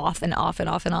going off and off and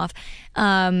off and off.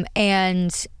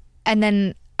 And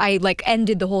then I like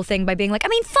ended the whole thing by being like, I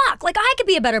mean, fuck, like I could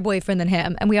be a better boyfriend than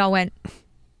him. And we all went,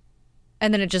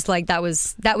 And then it just like that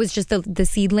was just the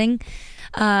seedling.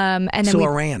 And then so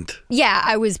a rant. Yeah,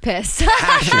 I was pissed.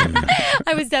 Passion.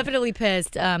 I was definitely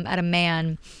pissed at a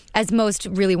man, as most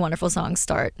really wonderful songs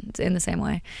start in the same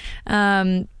way.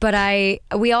 But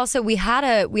we had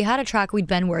a track we'd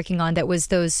been working on that was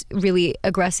those really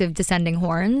aggressive descending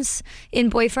horns in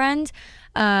Boyfriend.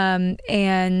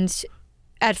 And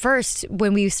at first,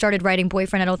 when we started writing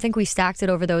Boyfriend, I don't think we stacked it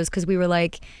over those because we were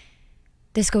like,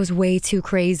 this goes way too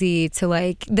crazy to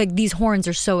like these horns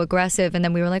are so aggressive. And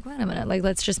then we were like, wait a minute, like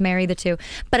let's just marry the two.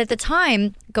 But at the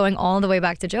time, going all the way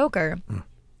back to Joker,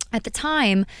 at the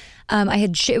time,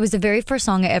 it was the very first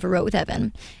song I ever wrote with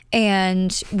Evan.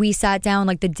 And we sat down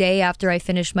like the day after I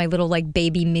finished my little like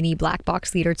baby mini Black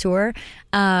Box Theater tour.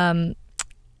 And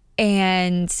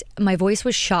my voice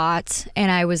was shot and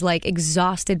I was like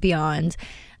exhausted beyond.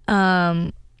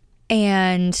 And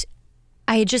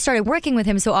I had just started working with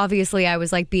him, so obviously I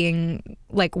was like being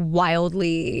like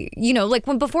wildly, like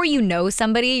before you know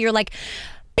somebody, you're like,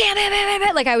 bam, bam, bam, bam,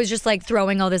 bam. Like I was just like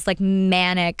throwing all this like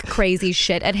manic, crazy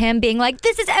shit at him, being like,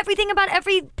 this is everything about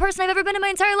every person I've ever been in my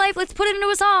entire life. Let's put it into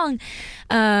a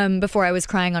song. Before I was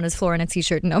crying on his floor in a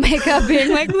t-shirt and no makeup,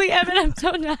 being like, Lee Evan, I'm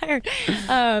so tired.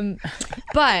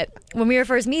 But when we were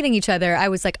first meeting each other, I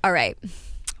was like, all right,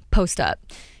 post up.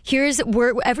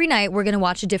 Every night we're gonna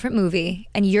watch a different movie,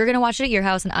 and you're gonna watch it at your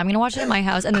house, and I'm gonna watch it at my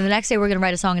house, and then the next day we're gonna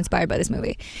write a song inspired by this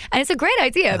movie. And it's a great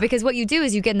idea because what you do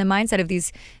is you get in the mindset of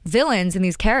these villains and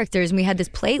these characters, and we had this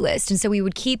playlist, and so we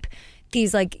would keep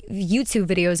these like YouTube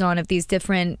videos on of these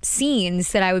different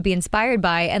scenes that I would be inspired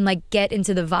by and like get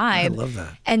into the vibe. I love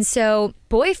that. And so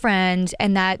Boyfriend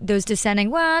and those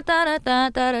descending that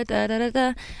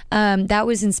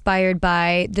was inspired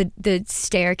by the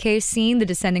staircase scene, the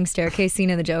descending staircase scene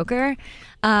in The Joker,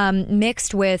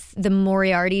 mixed with the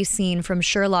Moriarty scene from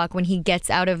Sherlock when he gets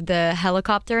out of the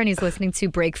helicopter and he's listening to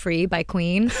Break Free by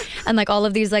Queen, and like all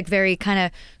of these like very kind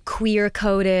of queer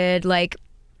coded like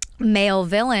male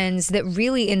villains that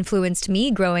really influenced me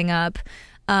growing up,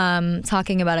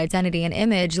 talking about identity and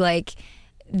image. Like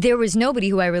there was nobody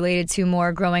who I related to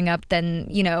more growing up than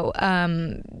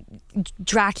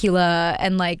Dracula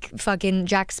and like fucking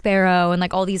Jack Sparrow and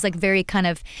like all these like very kind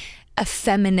of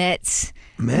effeminate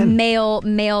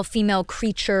male female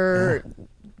creature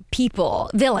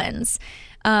people, villains.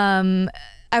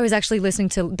 I was actually listening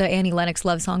to the Annie Lennox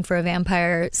love song for a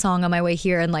vampire song on my way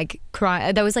here and like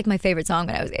cry. That was like my favorite song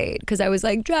when I was 8 because I was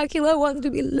like, Dracula wants to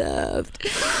be loved.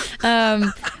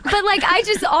 But like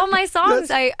all my songs,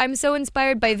 I'm so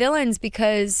inspired by villains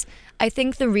because I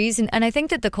think the reason, and I think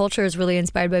that the culture is really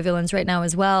inspired by villains right now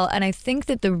as well. And I think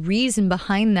that the reason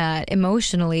behind that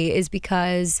emotionally is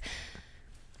because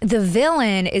the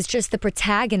villain is just the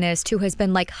protagonist who has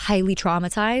been like highly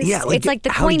traumatized. Yeah, it's like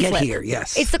the how coin we flip. Get here,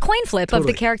 yes. It's the coin flip of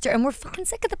the character, and we're fucking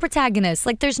sick of the protagonist.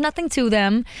 Like, there's nothing to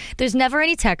them. There's never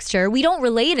any texture. We don't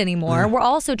relate anymore. We're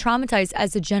all so traumatized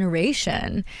as a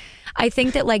generation. I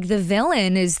think that like the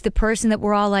villain is the person that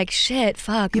we're all like, shit,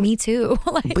 fuck, me too.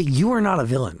 Like, but you are not a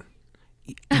villain.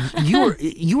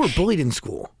 You were bullied in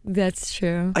school. That's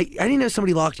true. I didn't know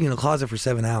somebody locked you in a closet for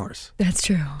 7 hours. That's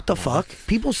true. What the fuck?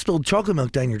 People spilled chocolate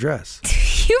milk down your dress.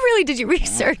 You really did your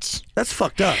research. That's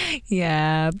fucked up.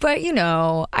 Yeah, but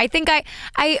I think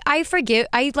I forgive.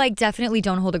 I like definitely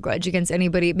don't hold a grudge against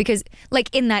anybody because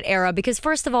like in that era. Because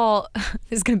first of all,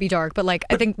 this is gonna be dark, but like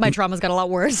I think my trauma's got a lot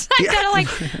worse. I kind of like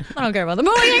I don't care about the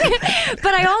bullying,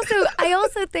 but I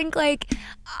also think like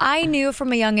I knew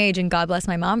from a young age, and God bless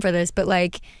my mom for this, but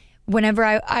like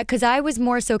whenever because I was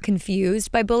more so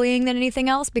confused by bullying than anything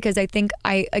else because I think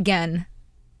again.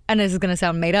 And this is going to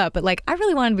sound made up, but like I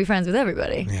really wanted to be friends with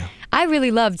everybody. Yeah. I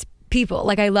really loved people.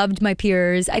 Like I loved my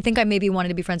peers. I think I maybe wanted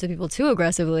to be friends with people too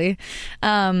aggressively.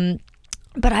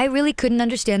 But I really couldn't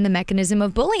understand the mechanism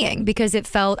of bullying because it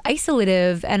felt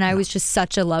isolative and I was just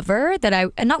such a lover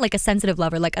and not like a sensitive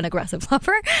lover, like an aggressive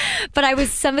lover, but I was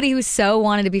somebody who so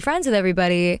wanted to be friends with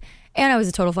everybody and I was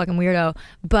a total fucking weirdo,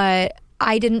 but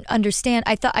I didn't understand.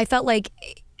 I felt like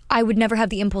I would never have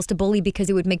the impulse to bully because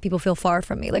it would make people feel far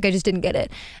from me. Like I just didn't get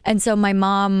it. And so my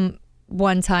mom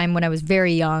one time when I was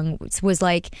very young was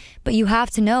like, but you have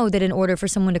to know that in order for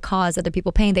someone to cause other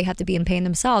people pain, they have to be in pain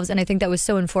themselves. And I think that was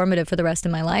so informative for the rest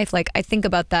of my life. Like I think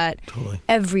about that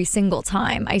every single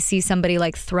time I see somebody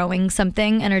like throwing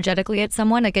something energetically at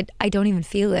someone. Like I don't even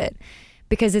feel it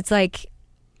because it's like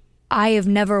I have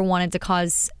never wanted to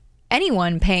cause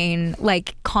anyone pain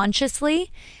like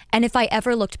consciously. And if I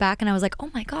ever looked back and I was like,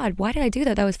 oh my God, why did I do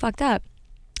that? That was fucked up.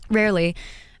 Rarely.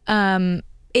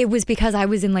 It was because I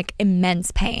was in like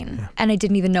immense pain and I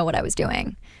didn't even know what I was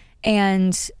doing.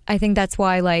 And I think that's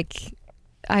why like,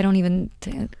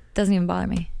 it doesn't even bother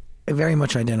me. I very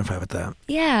much identify with that.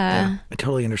 Yeah. I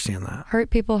totally understand that.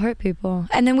 Hurt people.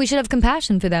 And then we should have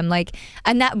compassion for them. Like,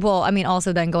 and that, well, I mean,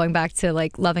 also then going back to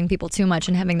like loving people too much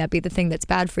and having that be the thing that's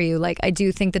bad for you. Like, I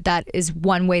do think that that is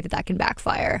one way that can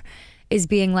backfire, is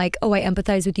being like, oh, I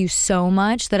empathize with you so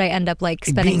much that I end up like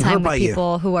spending time with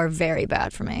people who are very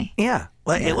bad for me. Yeah.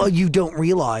 Well, you don't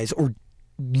realize, or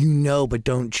but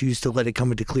don't choose to let it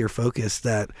come into clear focus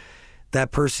that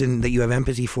person that you have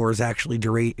empathy for is actually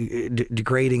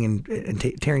degrading and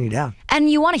tearing you down. And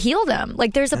you want to heal them.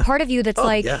 Like, there's a part of you that's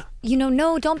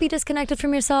no, don't be disconnected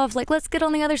from yourself. Like, let's get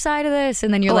on the other side of this.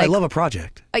 And then you're like, I love a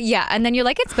project. Yeah. And then you're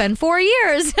like, it's been 4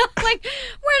 years. Like,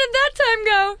 where did that time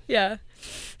go? Yeah,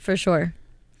 for sure.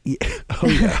 Yeah. Oh,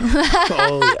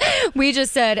 yeah. We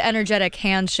just said energetic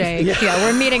handshake. Yeah,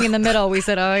 we're meeting in the middle. We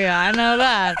said, oh, yeah, I know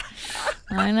that.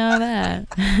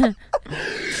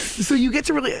 So you get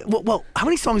to really, well, how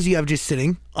many songs do you have just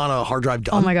sitting on a hard drive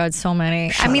done? Oh my God, so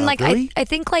many. Shut up, like, really? I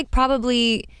think like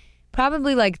probably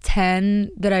like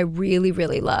 10 that I really,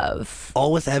 really love.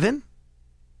 All with Evan?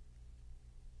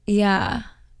 Yeah.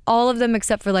 All of them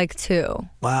except for like 2.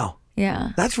 Wow.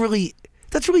 Yeah. That's really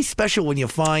special when you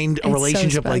find a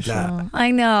relationship like that.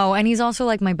 I know. And he's also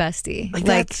like my bestie.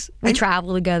 Like we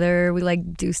travel together. We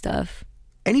like do stuff.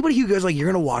 Anybody who goes like,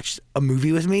 you're going to watch a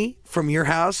movie with me from your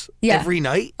house every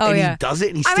night, and he does it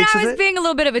and he sticks with it. I was being a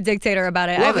little bit of a dictator about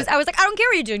it. I was like, I don't care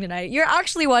what you're doing tonight. You're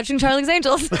actually watching Charlie's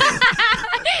Angels. But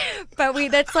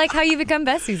that's like how you become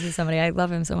besties with somebody. I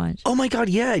love him so much. Oh my God,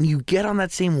 yeah. And you get on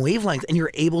that same wavelength and you're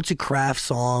able to craft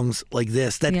songs like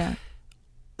this that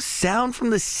sound from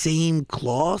the same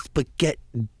cloth but get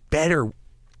better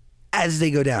as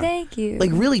they go down. Thank you.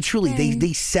 Like, really, truly,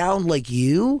 they sound like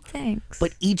you. Thanks.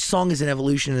 But each song is an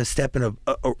evolution and a step in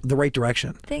the right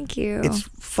direction. Thank you. It's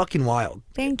fucking wild.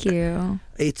 Thank you.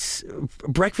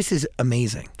 Breakfast is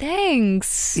amazing.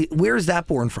 Thanks. Where is that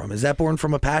born from? Is that born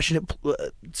from a passionate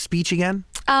speech again?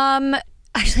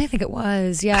 Actually, I think it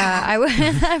was. Yeah, I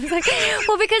was like,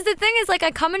 well, because the thing is, like,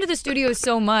 I come into the studio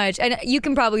so much, and you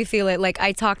can probably feel it. Like,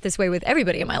 I talk this way with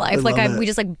everybody in my life. We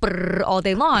just like brrr all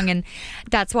day long, and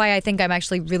that's why I think I'm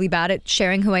actually really bad at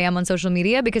sharing who I am on social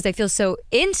media, because I feel so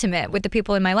intimate with the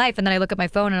people in my life, and then I look at my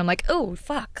phone and I'm like, oh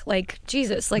fuck, like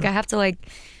Jesus, like I have to like,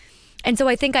 and so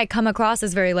I think I come across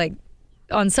as very like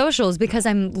on socials because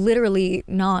I'm literally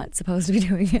not supposed to be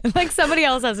doing it. Like, somebody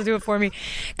else has to do it for me,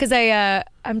 because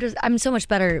I'm so much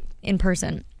better in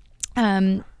person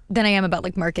than I am about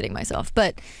like marketing myself.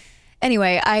 But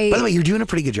anyway, by the way, you're doing a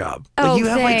pretty good job. Oh, like, you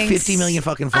have thanks. like 50 million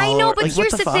fucking followers. I know, but like,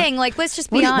 here's the thing. Like, let's just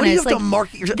be honest. What do you have like, to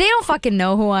market yourself? They don't fucking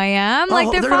know who I am.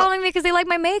 Like, they're following me because they like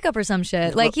my makeup or some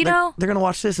shit. Like, you know, they're gonna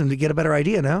watch this and to get a better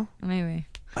idea now. Maybe.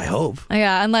 I hope.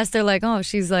 Yeah, unless they're like, oh,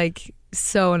 she's like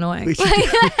so annoying. Wait,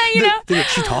 you know?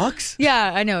 She talks?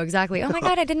 Yeah, I know, exactly. Oh my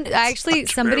God,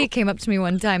 somebody came up to me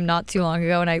one time not too long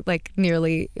ago and I like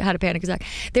nearly had a panic attack.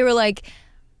 They were like,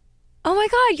 oh my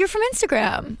God, you're from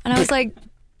Instagram. And I was like,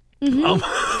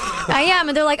 I am.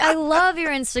 And they're like, I love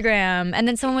your Instagram. And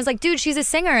then someone was like, dude, she's a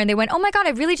singer. And they went, oh my God, I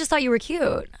really just thought you were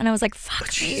cute. And I was like, fuck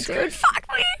me, dude, fuck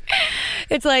me.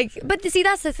 It's like, but see,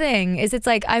 that's the thing, is it's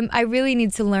like, I really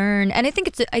need to learn. And I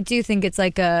do think it's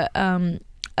like a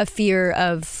fear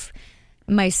of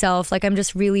myself. Like, I'm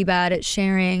just really bad at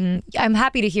sharing. I'm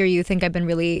happy to hear you think I've been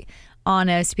really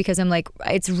honest, because I'm like,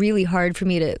 it's really hard for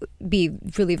me to be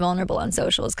really vulnerable on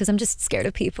socials because I'm just scared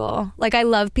of people. Like, I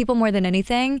love people more than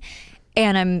anything,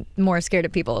 and I'm more scared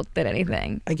of people than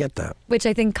anything. I get that. Which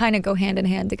I think kind of go hand in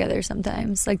hand together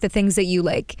sometimes. Like, the things that you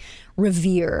like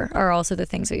revere are also the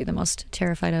things that you're the most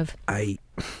terrified of.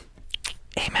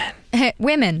 Amen.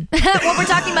 Women. What we're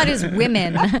talking about is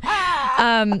women.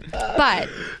 But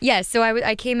yes, so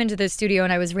I came into the studio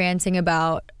and I was ranting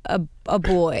about a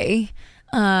boy,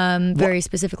 very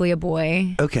specifically a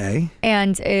boy. Okay.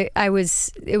 And it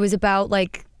was about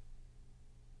like,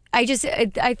 I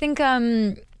think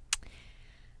I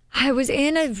was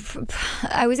in a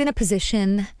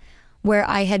position where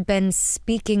I had been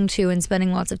speaking to and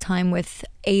spending lots of time with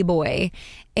a boy,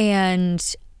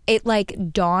 and it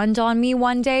like dawned on me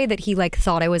one day that he like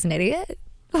thought I was an idiot.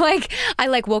 Like, I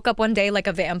like woke up one day like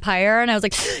a vampire and I was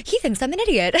like, he thinks I'm an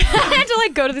idiot. I had to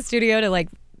like go to the studio to like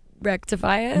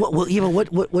rectify it. Well, Eva,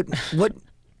 what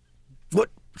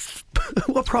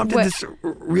prompted this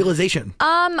realization?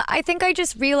 I think I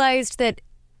just realized that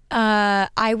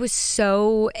I was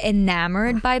so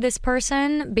enamored by this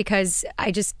person because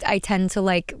I tend to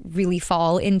like really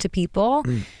fall into people.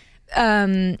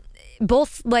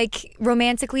 both like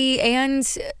romantically and,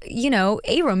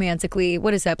 aromantically.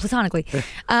 What is that? Platonically.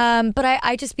 But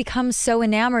I just become so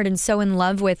enamored and so in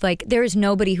love with, like, there is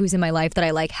nobody who's in my life that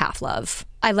I like half love.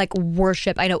 I like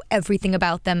worship. I know everything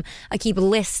about them. I keep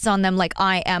lists on them like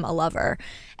I am a lover.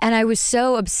 And I was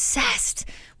so obsessed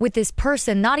with this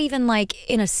person, not even like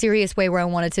in a serious way where I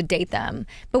wanted to date them,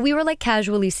 but we were like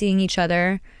casually seeing each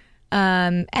other.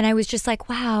 And I was just like,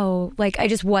 wow, like I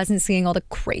just wasn't seeing all the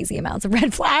crazy amounts of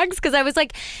red flags because I was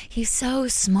like, he's so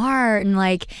smart and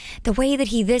like the way that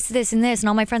he this, and this. And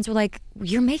all my friends were like,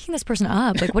 you're making this person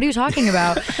up. Like, what are you talking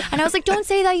about? And I was like, don't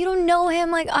say that. You don't know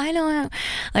him. Like, I know him.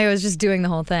 Like, I was just doing the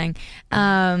whole thing.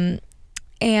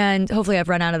 And hopefully I've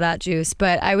run out of that juice,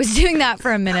 but I was doing that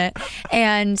for a minute.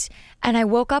 And I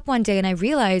woke up one day and I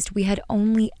realized we had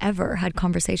only ever had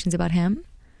conversations about him.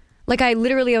 Like I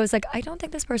was like, I don't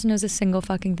think this person knows a single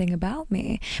fucking thing about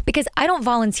me because I don't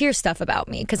volunteer stuff about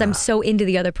me because I'm so into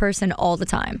the other person all the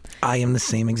time. I am the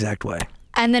same exact way.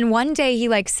 And then one day he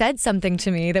like said something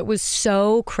to me that was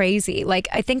so crazy. Like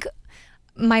I think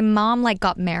my mom like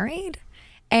got married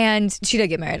and she did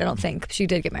get married. I don't think she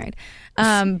did get married.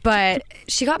 But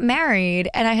she got married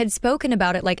and I had spoken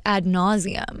about it like ad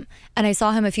nauseum. And I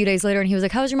saw him a few days later and he was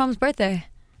like, how was your mom's birthday?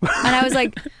 And I was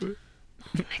like,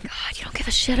 oh my God, you don't give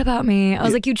a shit about me. I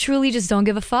was like, you truly just don't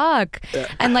give a fuck.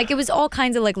 And like, it was all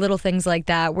kinds of like little things like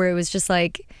that where it was just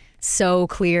like so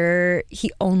clear he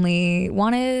only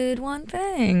wanted one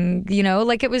thing,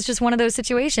 like it was just one of those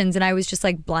situations. And I was just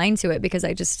like blind to it because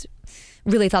I just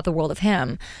really thought the world of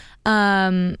him.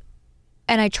 And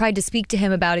I tried to speak to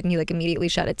him about it and he like immediately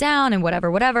shut it down and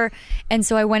whatever. And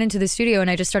so I went into the studio and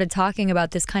I just started talking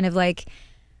about this kind of like,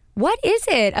 what is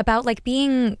it about like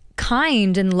being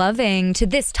kind and loving to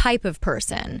this type of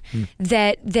person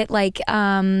that like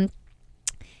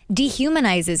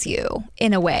dehumanizes you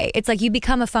in a way? It's like you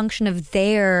become a function of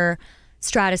their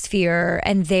stratosphere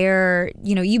and their,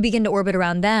 you begin to orbit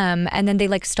around them and then they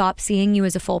like stop seeing you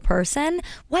as a full person.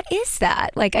 What is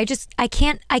that? Like I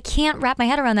can't wrap my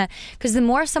head around that because the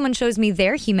more someone shows me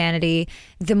their humanity,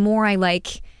 the more I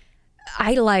like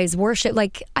idolize, worship.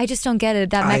 Like I just don't get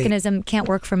it. That mechanism can't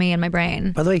work for me in my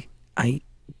brain. By the way,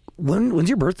 when's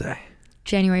your birthday?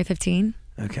 January 15.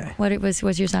 Okay. What's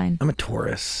your sign? I'm a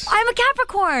Taurus. I'm a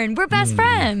Capricorn. We're best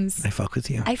friends. I fuck with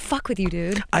you. I fuck with you,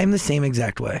 dude. I'm the same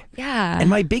exact way. Yeah. And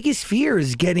my biggest fear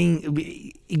is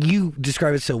you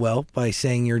describe it so well by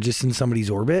saying you're just in somebody's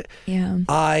orbit. Yeah.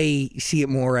 I see it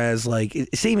more as like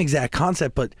same exact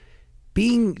concept, but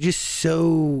being just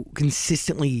so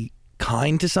consistently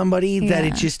kind to somebody that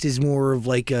it just is more of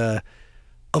like a,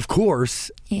 of course,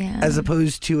 as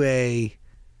opposed to a,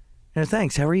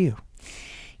 thanks, how are you?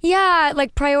 Yeah,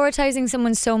 like prioritizing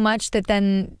someone so much that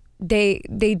then they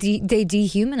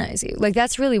dehumanize you. Like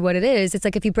that's really what it is. It's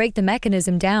like if you break the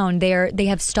mechanism down, they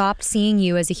have stopped seeing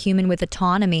you as a human with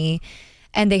autonomy,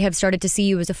 and they have started to see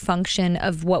you as a function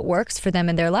of what works for them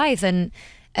in their life. And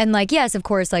like, yes, of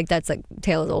course, like that's like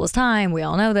tale as old as time. We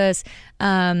all know this.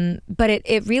 But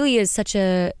it really is such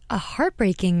a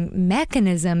heartbreaking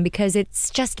mechanism because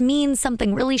it's just means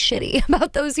something really shitty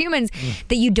about those humans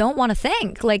that you don't want to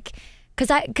think. Like,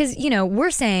 because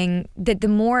we're saying that the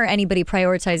more anybody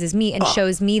prioritizes me and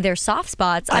shows me their soft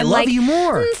spots, I'm love like, you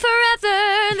more.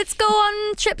 Forever, let's go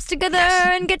on trips together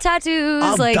and get tattoos.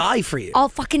 I'll like, die for you. I'll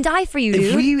fucking die for you,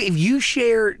 dude. If you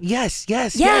share, yes.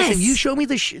 If you show me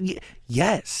the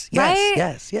yes.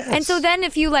 And so then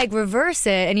if you like reverse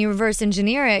it and you reverse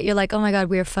engineer it, you're like, oh my God,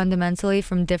 we are fundamentally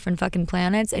from different fucking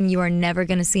planets and you are never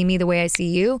going to see me the way I see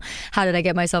you. How did I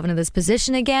get myself into this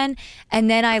position again? And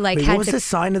then I like what was the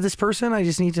sign of this person? I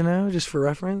just need to know, just for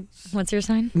reference. What's your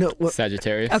sign? No,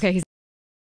 Sagittarius. Okay.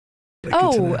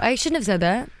 I shouldn't have said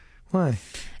that. Why?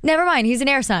 Never mind. He's an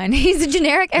air sign. He's a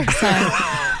generic air sign.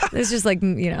 It's just like,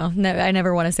 I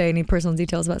never want to say any personal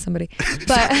details about somebody.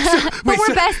 But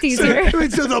we're besties here.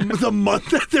 So the month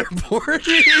that they're born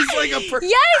is like a person?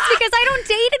 Yes, because I don't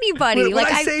date anybody. When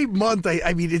I say month,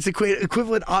 I mean it's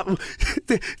equivalent.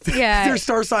 Yeah. Their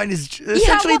star sign is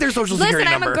essentially their social security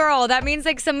number. Listen, I'm a girl. That means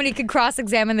like somebody could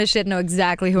cross-examine this shit and know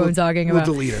exactly who I'm talking about.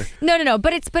 We'll delete her. No.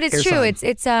 But it's true.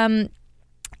 Sign.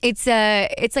 It's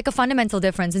like a fundamental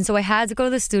difference. And so I had to go to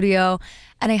the studio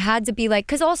and I had to be like,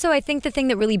 because also I think the thing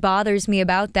that really bothers me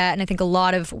about that, and I think a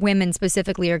lot of women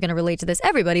specifically are going to relate to this,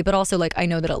 everybody, but also like I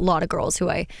know that a lot of girls who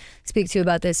I speak to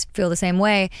about this feel the same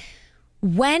way.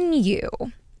 When you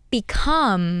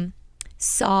become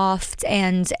soft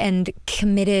and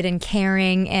committed and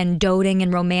caring and doting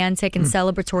and romantic and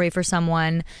celebratory for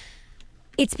someone,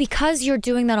 it's because you're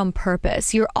doing that on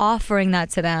purpose. You're offering that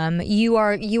to them. You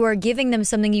are giving them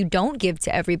something you don't give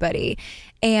to everybody.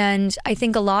 And I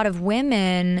think a lot of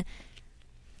women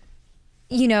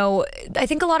you know, I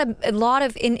think a lot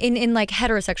of in like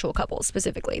heterosexual couples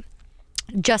specifically,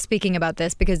 just speaking about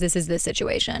this because this is this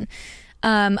situation.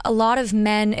 A lot of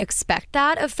men expect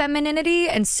that of femininity,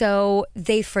 and so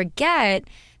they forget.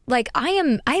 Like I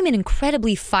am an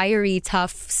incredibly fiery,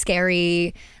 tough,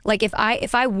 scary. Like if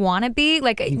I want to be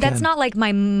like that's not like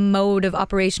my mode of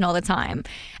operation all the time,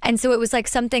 and so it was like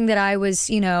something that I was,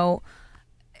 you know,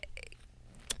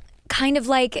 kind of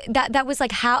like that was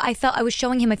like how I felt. I was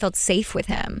showing him I felt safe with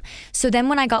him. So then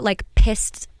when I got like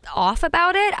pissed off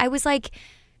about it, I was like,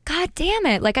 God damn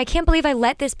it. Like, I can't believe I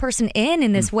let this person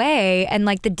in this way. And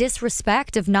like the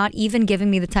disrespect of not even giving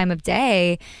me the time of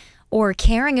day or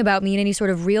caring about me in any sort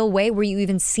of real way where you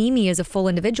even see me as a full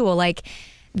individual, like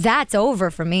that's over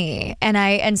for me.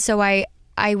 And so I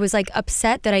was like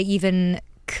upset that I even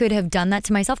could have done that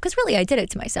to myself, because really I did it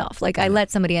to myself. Like I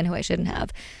let somebody in who I shouldn't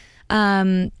have.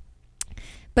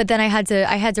 But then I had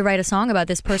to write a song about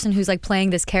this person who's like playing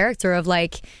this character of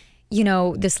like, you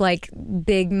know, this like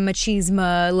big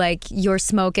machismo, like you're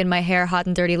smoking my hair hot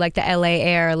and dirty like the LA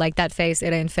air, like that face,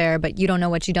 it ain't fair, but you don't know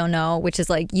what you don't know, which is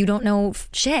like, you don't know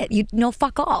shit, you know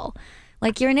fuck all.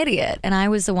 Like you're an idiot. And I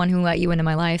was the one who let you into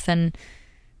my life, and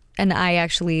I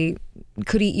actually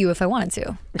could eat you if I wanted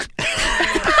to.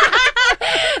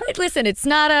 Listen, it's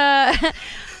not a...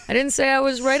 I didn't say I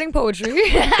was writing poetry.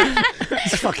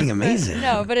 It's fucking amazing.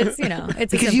 No, but it's, you know,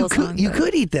 it's because a simple song. You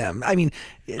could eat them. I mean,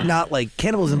 not like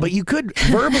cannibalism, but you could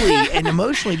verbally and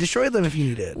emotionally destroy them if you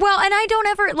needed. Well, and I don't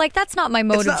ever, like, that's not my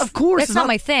motive. Of course. It's not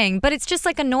my thing, but it's just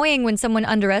like annoying when someone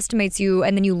underestimates you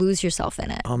and then you lose yourself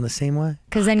in it. I'm the same way.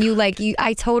 Because then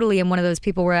I totally am one of those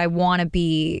people where I want to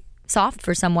be soft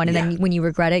for someone, and then when you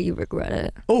regret it, you regret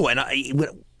it. Oh,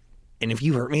 and if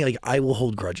you hurt me, like I will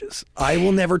hold grudges. I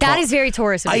will never talk. That is very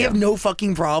Taurus of you. I have no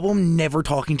fucking problem never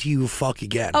talking to you fuck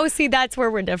again. Oh, see, that's where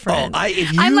we're different.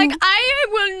 I'm like, I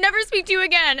will never speak to you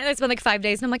again. And it's been like 5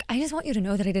 days. And I'm like, I just want you to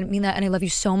know that I didn't mean that. And I love you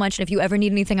so much. And if you ever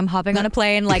need anything, I'm hopping on a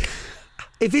plane. Like,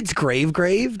 if it's grave,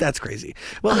 that's crazy.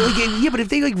 Well, like, yeah, but if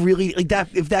they like really, like that,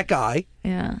 if that guy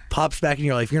pops back in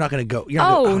your life, you're not going to go. You're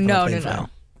not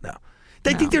No.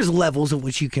 I think there's levels at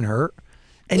which you can hurt.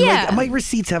 And like, my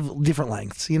receipts have different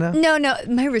lengths, you know? No,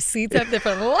 my receipts have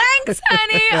different lengths,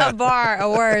 honey. A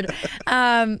word.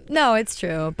 No, it's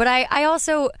true. But I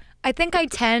think I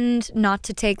tend not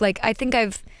to take, like, I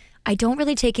don't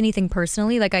really take anything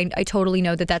personally. Like, I totally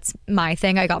know that that's my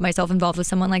thing. I got myself involved with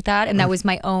someone like that. And that was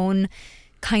my own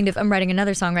kind of, I'm writing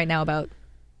another song right now about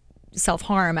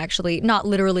self-harm, actually, not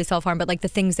literally self-harm, but like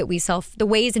the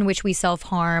ways in which we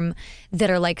self-harm that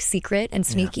are like secret and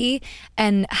sneaky,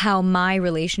 and how my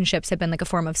relationships have been like a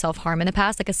form of self-harm in the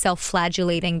past, like a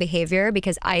self-flagellating behavior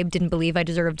because I didn't believe I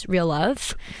deserved real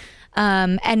love.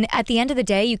 And at the end of the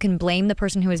day, you can blame the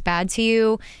person who is bad to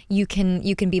you. You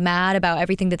can be mad about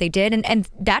everything that they did, and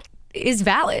that is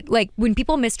valid. Like when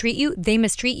people mistreat you, they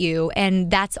mistreat you, and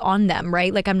that's on them,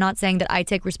 right? Like I'm not saying that I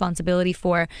take responsibility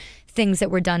for things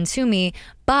that were done to me,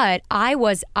 but I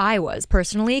was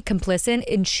personally complicit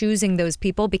in choosing those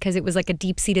people because it was like a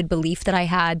deep-seated belief that I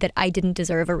had that I didn't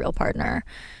deserve a real partner,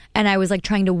 and I was like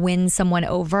trying to win someone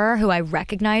over who I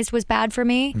recognized was bad for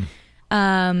me,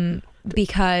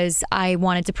 because I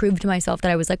wanted to prove to myself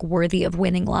that I was like worthy of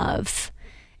winning love,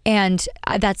 and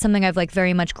that's something I've like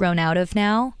very much grown out of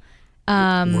now.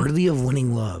 Worthy of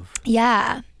winning love.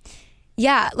 Yeah,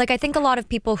 like I think a lot of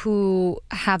people who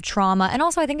have trauma, and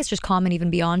also I think it's just common even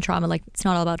beyond trauma, like it's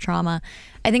not all about trauma.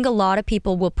 I think a lot of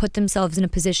people will put themselves in a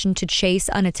position to chase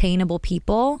unattainable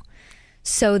people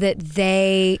so that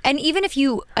and even if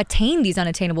you attain these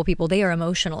unattainable people, they are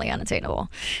emotionally unattainable.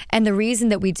 And the reason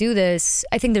that we do this,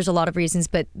 I think there's a lot of reasons,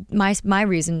 but my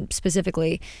reason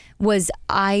specifically was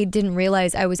I didn't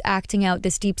realize I was acting out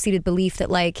this deep-seated belief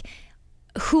that like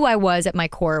who I was at my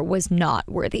core was not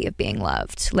worthy of being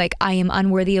loved. Like I am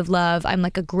unworthy of love. I'm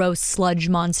like a gross sludge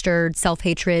monster,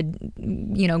 self-hatred,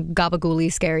 you know, gabagool-y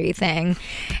scary thing.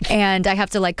 And I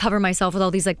have to like cover myself with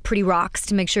all these like pretty rocks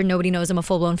to make sure nobody knows I'm a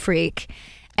full-blown freak.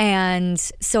 And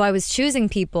so I was choosing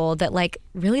people that like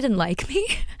really didn't like me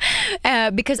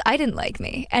because I didn't like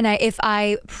me. And if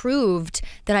I proved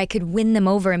that I could win them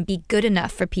over and be good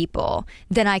enough for people,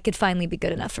 then I could finally be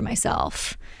good enough for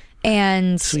myself.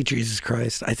 And sweet Jesus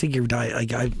Christ, I think you're dying.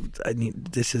 Like I mean,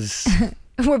 this is.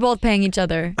 We're both paying each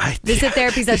other. This is a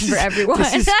therapy session for everyone.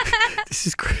 This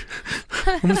is great.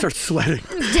 I'm gonna start sweating.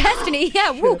 Destiny,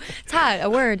 yeah, woo, it's hot, a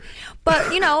word.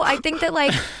 But you know, I think that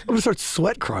like I'm gonna start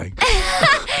sweat crying.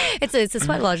 It's a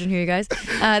sweat lodge in here, you guys.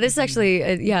 This is actually,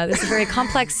 this is a very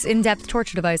complex, in-depth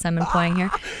torture device I'm employing here.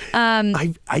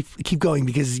 I keep going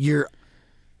because you're,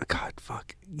 God,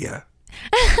 fuck, yeah.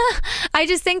 I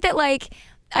just think that like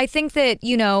I think that,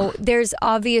 you know, there's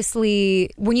obviously,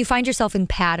 when you find yourself in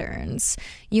patterns,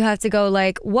 you have to go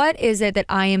like, what is it that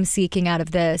I am seeking out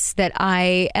of this that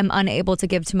I am unable to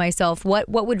give to myself? What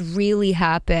would really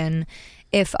happen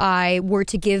if I were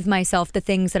to give myself the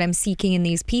things that I'm seeking in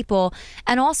these people?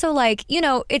 And also, like, you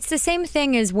know, it's the same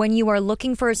thing as when you are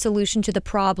looking for a solution to the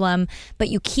problem, but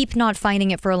you keep not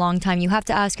finding it for a long time. You have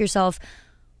to ask yourself,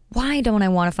 why don't I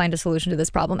want to find a solution to this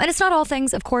problem? And it's not all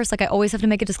things, of course. Like, I always have to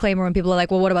make a disclaimer when people are like,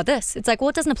 well, what about this? It's like, well,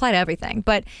 it doesn't apply to everything.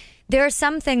 But there are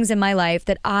some things in my life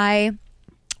that I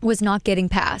was not getting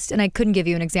past. And I couldn't give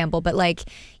you an example, but like,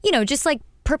 you know, just like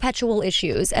perpetual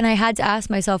issues. And I had to ask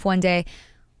myself one day,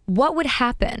 what would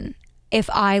happen if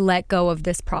I let go of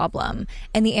this problem?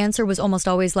 And the answer was almost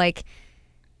always like,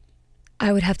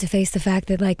 I would have to face the fact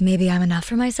that like maybe I'm enough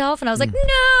for myself. And I was like,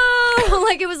 no,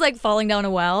 like it was like falling down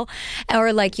a well.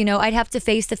 Or like, you know, I'd have to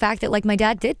face the fact that like my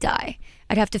dad did die.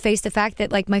 I'd have to face the fact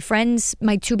that like my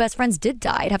two best friends did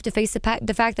die. I'd have to face the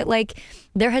fact that like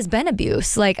there has been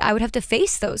abuse. Like I would have to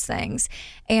face those things.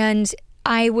 And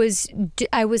I was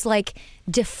like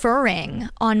deferring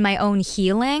on my own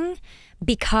healing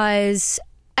because,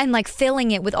 and like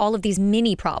filling it with all of these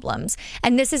mini problems.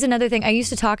 And this is another thing. I used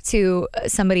to talk to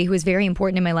somebody who was very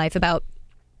important in my life about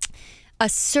a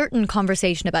certain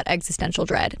conversation about existential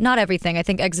dread. Not everything. I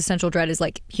think existential dread is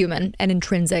like human and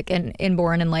intrinsic and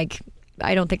inborn, and like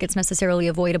I don't think it's necessarily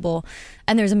avoidable.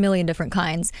 And there's a million different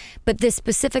kinds. But this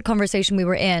specific conversation we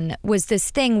were in was this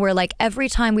thing where like every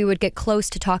time we would get close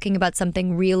to talking about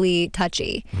something really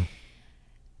touchy,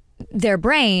 their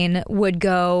brain would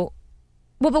go,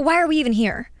 well, but why are we even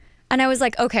here? And I was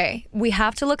like, okay, we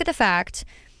have to look at the fact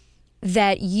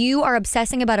that you are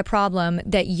obsessing about a problem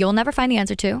that you'll never find the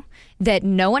answer to, that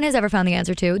no one has ever found the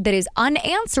answer to, that is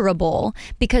unanswerable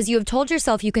because you have told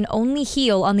yourself you can only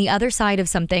heal on the other side of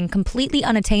something completely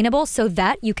unattainable so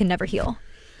that you can never heal.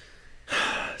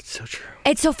 It's so true.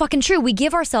 It's so fucking true. We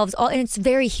give ourselves all, and it's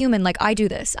very human. Like, I do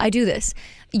this.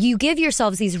 You give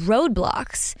yourselves these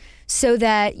roadblocks so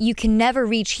that you can never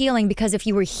reach healing, because if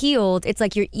you were healed, it's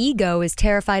like your ego is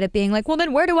terrified of being like, well,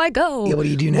 then where do I go? Yeah, what do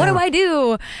you do now? What do I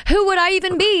do? Who would I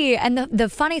even be? And the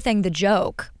funny thing, the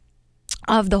joke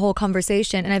of the whole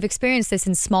conversation, and I've experienced this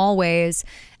in small ways,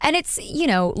 and it's, you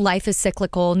know, life is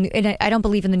cyclical, and I don't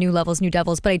believe in the new levels, new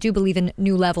devils, but I do believe in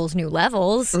new levels.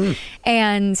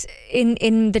 And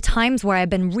in the times where I've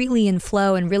been really in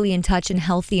flow and really in touch and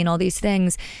healthy and all these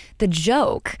things, the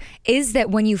joke is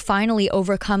that when you finally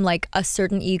overcome like a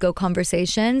certain ego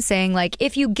conversation saying like,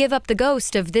 if you give up the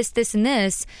ghost of this, this, and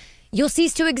this, you'll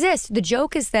cease to exist. The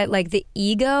joke is that like the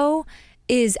ego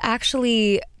is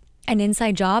actually an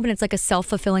inside job, and it's like a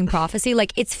self-fulfilling prophecy.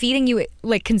 Like it's feeding you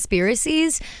like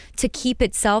conspiracies to keep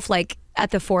itself like at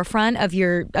the forefront of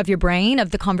your brain, of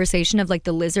the conversation, of like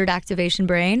the lizard activation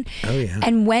brain. Oh yeah.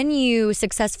 And when you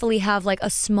successfully have like a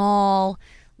small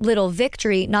little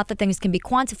victory, not that things can be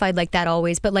quantified like that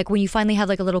always, but like when you finally have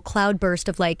like a little cloud burst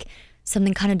of like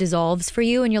something kind of dissolves for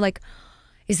you and you're like,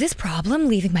 is this problem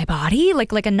leaving my body?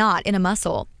 Like a knot in a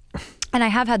muscle. And I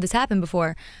have had this happen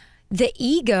before. The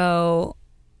ego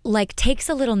like takes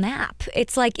a little nap.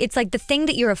 It's like the thing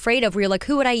that you're afraid of where you're like,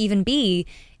 who would I even be,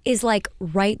 is like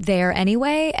right there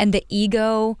anyway. And the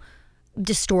ego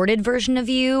distorted version of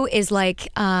you is like,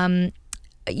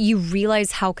 you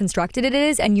realize how constructed it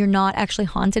is and you're not actually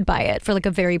haunted by it for like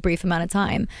a very brief amount of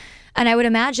time. And I would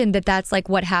imagine that that's like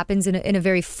what happens in a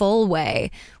very full way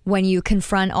when you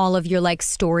confront all of your like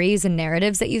stories and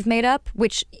narratives that you've made up,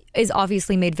 which is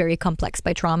obviously made very complex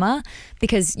by trauma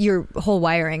because your whole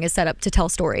wiring is set up to tell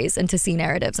stories and to see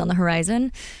narratives on the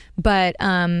horizon. But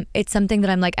it's something that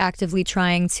I'm like actively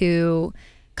trying to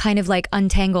kind of like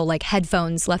untangle, like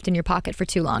headphones left in your pocket for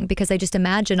too long, because I just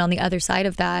imagine on the other side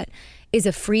of that is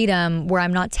a freedom where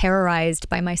I'm not terrorized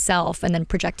by myself and then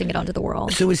projecting it onto the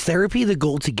world. So is therapy the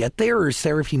goal to get there, or is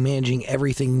therapy managing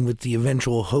everything with the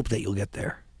eventual hope that you'll get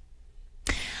there?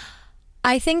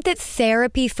 I think that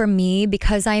therapy for me,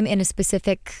 because I'm in a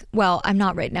specific, well, I'm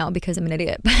not right now because I'm an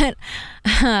idiot, but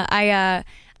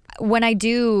when I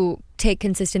do take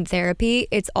consistent therapy,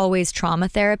 it's always trauma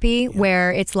therapy,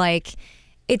 where it's like,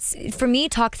 it's, for me,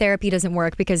 talk therapy doesn't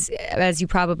work because, as you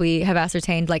probably have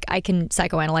ascertained, like I can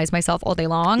psychoanalyze myself all day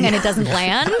long and it doesn't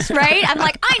land, right? I'm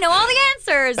like, I know all the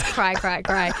answers. Cry.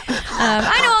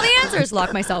 I know all the answers.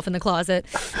 Lock myself in the closet.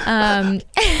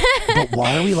 But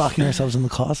why are we locking ourselves in the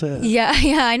closet? Yeah,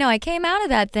 I know. I came out of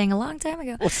that thing a long time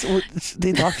ago.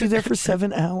 They locked you there for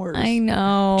 7 hours. I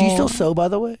know. Do you still sew, by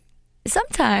the way?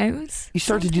 Sometimes. You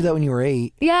started to do that when you were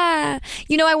 8. Yeah.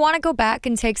 You know, I want to go back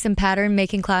and take some pattern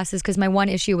making classes because my one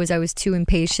issue was I was too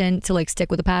impatient to like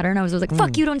stick with a pattern. I was like,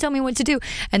 fuck you, don't tell me what to do.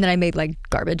 And then I made like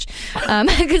garbage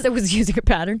because I was using a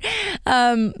pattern.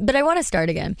 But I want to start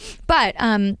again. But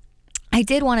I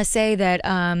did want to say that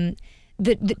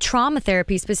the trauma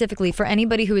therapy specifically, for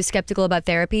anybody who is skeptical about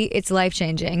therapy, it's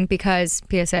life-changing because,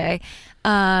 PSA,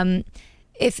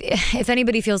 if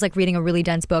anybody feels like reading a really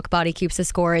dense book, Body Keeps the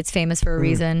Score, it's famous for a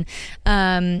reason.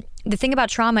 The thing about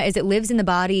trauma is it lives in the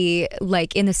body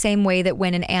like in the same way that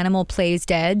when an animal plays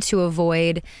dead to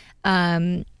avoid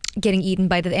getting eaten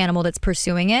by the animal that's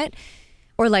pursuing it,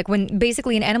 or like when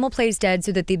basically an animal plays dead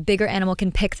so that the bigger animal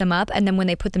can pick them up, and then when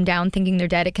they put them down thinking they're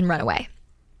dead, it can run away.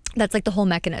 That's like the whole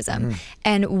mechanism.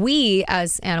 And we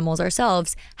as animals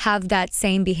ourselves have that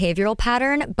same behavioral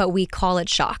pattern, but we call it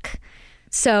shock.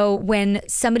 So when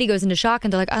somebody goes into shock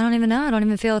and they're like, I don't even know, I don't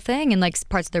even feel a thing, and like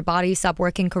parts of their body stop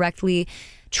working correctly,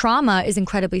 trauma is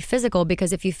incredibly physical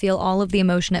because if you feel all of the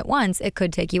emotion at once, it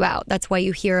could take you out. That's why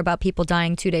you hear about people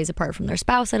dying 2 days apart from their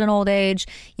spouse at an old age.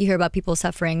 You hear about people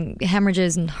suffering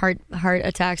hemorrhages and heart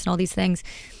attacks and all these things.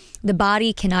 The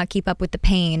body cannot keep up with the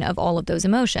pain of all of those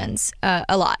emotions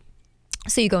a lot.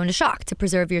 So you go into shock to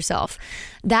preserve yourself.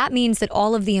 That means that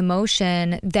all of the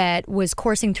emotion that was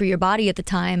coursing through your body at the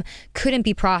time couldn't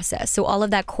be processed. So all of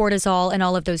that cortisol and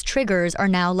all of those triggers are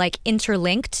now like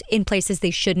interlinked in places they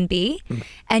shouldn't be.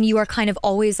 And you are kind of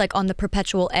always like on the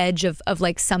perpetual edge of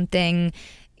like something,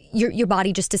 your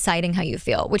body just deciding how you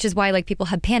feel, which is why like people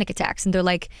have panic attacks and they're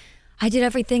like, I did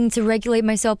everything to regulate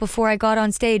myself before I got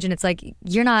on stage. And it's like,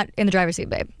 you're not in the driver's seat,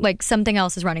 babe. Like something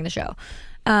else is running the show.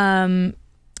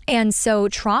 And so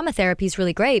trauma therapy is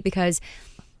really great because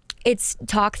it's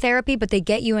talk therapy, but they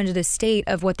get you into the state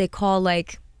of what they call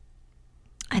like,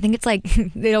 I think it's like,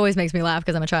 it always makes me laugh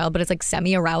because I'm a child, but it's like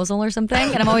semi-arousal or something.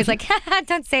 And I'm always like,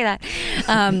 don't say that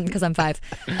because I'm 5.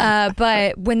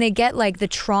 But when they get like the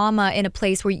trauma in a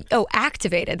place where,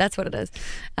 activated, that's what it is.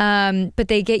 But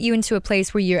they get you into a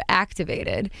place where you're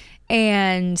activated.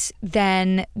 And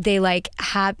then they like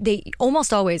they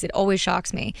almost always, it always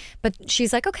shocks me. But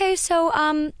she's like, okay,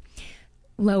 so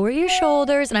lower your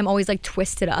shoulders. And I'm always like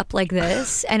twisted up like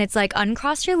this. And it's like,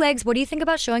 uncross your legs. What do you think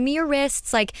about showing me your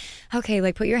wrists? Like, okay,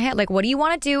 like put your hand, like, what do you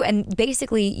want to do? And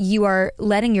basically you are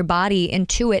letting your body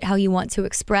intuit how you want to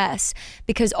express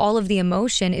because all of the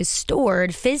emotion is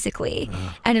stored physically.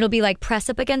 And it'll be like, press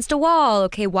up against a wall.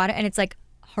 Okay, and it's like,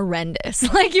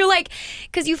 horrendous. Like you're like,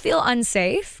 because you feel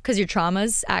unsafe because your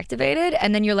trauma's activated,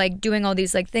 and then you're like doing all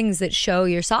these like things that show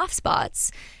your soft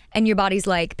spots, and your body's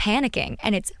like panicking,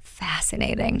 and it's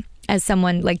fascinating as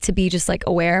someone like to be just like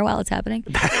aware while it's happening.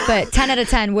 But 10 out of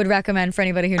 10 would recommend for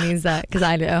anybody who needs that because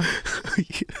I do.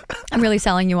 I'm really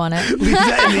selling you on it. Leave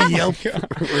that in the Yelp.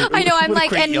 I know. I'm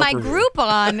like, and my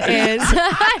Groupon is.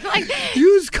 I'm like,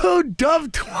 use code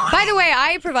Dove20. By the way,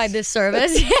 I provide this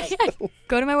service.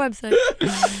 Go to my website.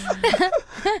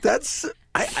 That's.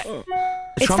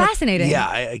 It's fascinating. Yeah,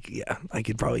 I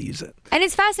could probably use it. And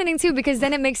it's fascinating too because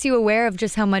then it makes you aware of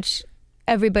just how much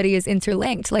everybody is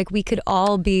interlinked. Like we could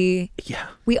all be. Yeah.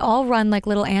 We all run like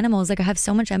little animals. Like I have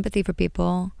so much empathy for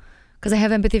people because I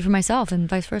have empathy for myself and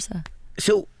vice versa.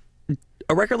 So,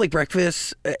 a record like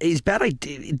Breakfast is bad.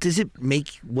 Does it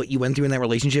make what you went through in that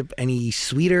relationship any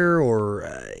sweeter or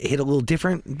hit a little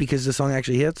different because the song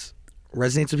actually hits,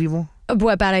 resonates with people?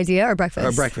 What, Bad Idea or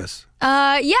Breakfast? Breakfast.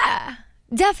 Yeah,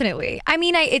 definitely. I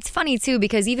mean, it's funny too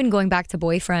because even going back to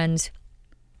Boyfriend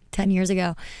 10 years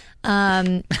ago,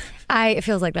 it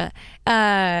feels like that.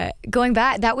 Going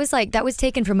back, that was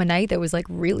taken from a night that was like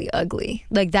really ugly.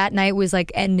 Like that night was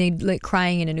like ending like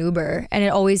crying in an Uber, and it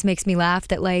always makes me laugh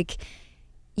that like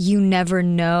you never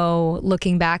know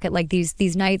looking back at like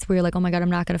these nights where you're like, oh my God, I'm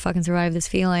not gonna fucking survive this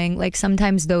feeling. Like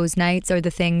sometimes those nights are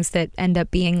the things that end up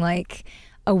being like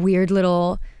a weird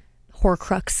little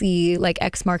Horcruxy, like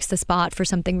X marks the spot for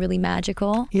something really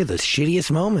magical. Yeah, the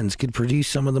shittiest moments could produce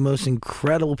some of the most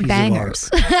incredible pieces bangers.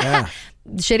 of art. Yeah.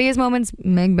 Shittiest moments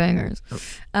make bangers.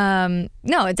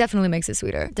 No, it definitely makes it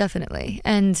sweeter. Definitely.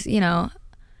 And, you know,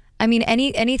 I mean,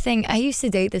 anything. I used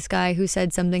to date this guy who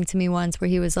said something to me once where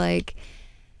he was like,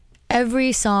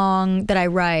 every song that I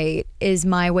write is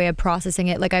my way of processing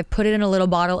it. Like I put it in a little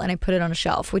bottle and I put it on a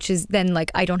shelf, which is then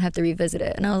like I don't have to revisit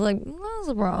it. And I was like, that's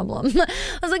a problem.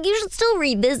 I was like, you should still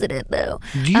revisit it though.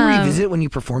 Do you revisit when you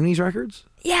perform these records?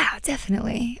 Yeah,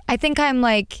 definitely. I think I'm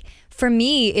like, for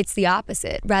me, it's the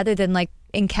opposite. Rather than like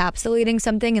encapsulating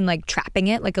something and like trapping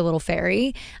it like a little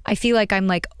fairy, I feel like I'm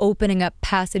like opening up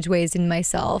passageways in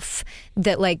myself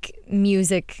that like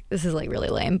music, this is like really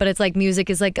lame, but it's like music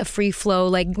is like a free flow,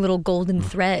 like little golden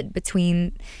thread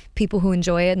between people who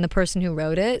enjoy it and the person who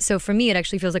wrote it. So for me, it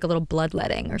actually feels like a little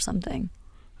bloodletting or something.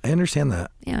 I understand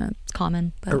that. Yeah, it's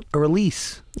common. But A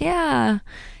release. yeah,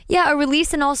 a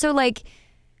release. And also like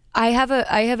I have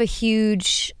a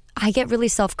huge, I get really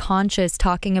self-conscious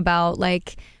talking about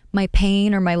like my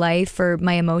pain or my life or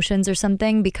my emotions or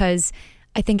something, because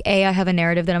I think I have a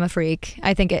narrative that I'm a freak.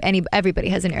 I think everybody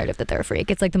has a narrative that they're a freak.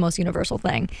 It's like the most universal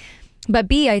thing. But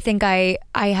B, I think I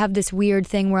have this weird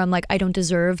thing where I'm like, I don't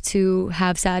deserve to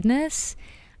have sadness.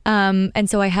 And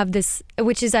so I have this,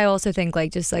 which is I also think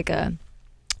like just like a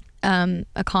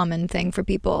common thing for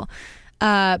people.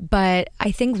 But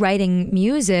I think writing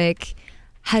music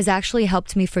has actually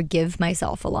helped me forgive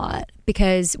myself a lot,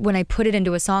 because when I put it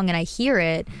into a song and I hear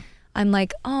it, I'm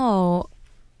like, oh,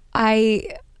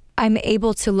 I'm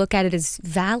able to look at it as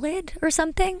valid or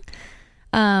something.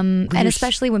 And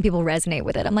especially when people resonate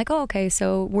with it, I'm like, oh, okay,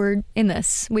 so we're in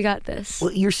this. We got this.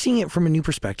 Well, you're seeing it from a new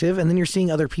perspective, and then you're seeing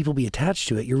other people be attached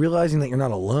to it. You're realizing that you're not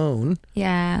alone.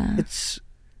 Yeah.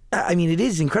 It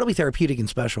is incredibly therapeutic and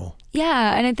special.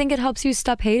 Yeah, and I think it helps you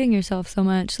stop hating yourself so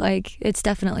much. Like, it's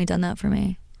definitely done that for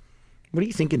me. What are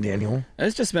you thinking, Daniel?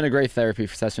 It's just been a great therapy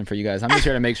session for you guys. I'm just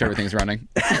here to make sure everything's running.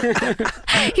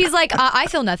 He's like, I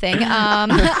feel nothing.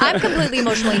 I'm completely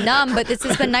emotionally numb, but this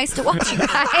has been nice to watch you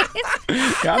guys.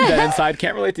 Yeah, I'm dead inside.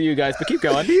 Can't relate to you guys, but keep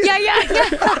going. Yeah.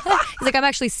 He's like, I'm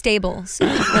actually stable. So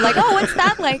we're like, oh, what's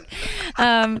that like?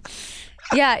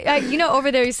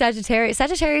 Over there, Sagittarius.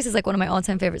 Sagittarius is like one of my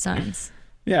all-time favorite signs.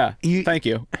 Yeah, thank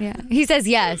you. Yeah, he says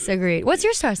yes, agreed. What's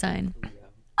your star sign?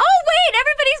 Oh, wait,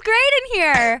 everybody's great in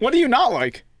here. What do you not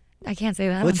like? I can't say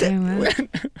that. What's that?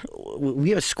 We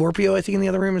have a Scorpio, I think, in the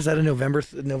other room. Is that a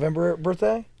November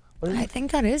birthday? I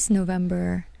think that is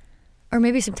November, or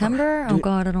maybe September. Oh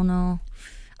God, I don't know.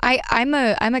 I'm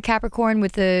a Capricorn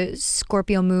with a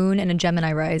Scorpio moon and a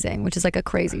Gemini rising, which is like a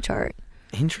crazy chart.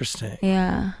 Interesting.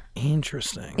 Yeah.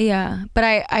 Interesting. Yeah, but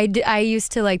I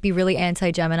used to like be really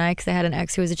anti-Gemini because I had an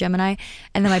ex who was a Gemini,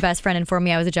 and then my best friend informed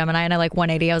me I was a Gemini, and I like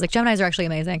 180. I was like, Geminis are actually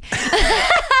amazing.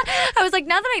 I was like,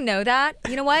 now that I know that,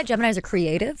 you know what? Geminis are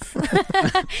creative.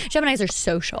 Geminis are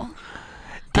social.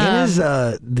 Dan is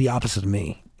the opposite of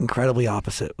me. Incredibly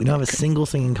opposite. We don't have a single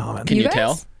thing in common. Can you guys?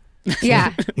 tell?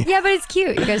 Yeah, but it's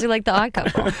cute. You guys are like the odd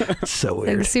couple. It's so Like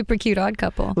weird. the super cute odd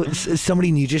couple.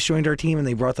 Somebody new just joined our team, and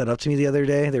they brought that up to me the other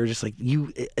day. They were just like,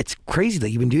 it's crazy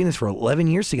that you've been doing this for 11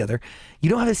 years together.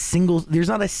 You don't have there's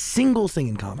not a single thing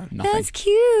in common. Nothing. That's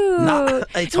cute.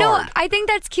 It's no, hard. I think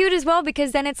that's cute as well,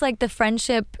 because then it's like the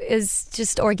friendship is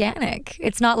just organic.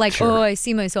 It's not like, Sure. oh, I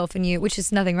see myself in you, which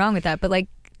is nothing wrong with that, but like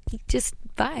just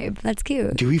vibe. That's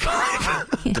cute. Do we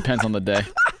vibe? Depends on the day.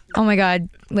 Oh my God,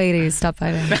 ladies, stop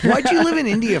fighting. Why'd you live in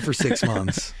India for 6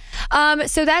 months?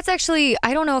 So that's actually,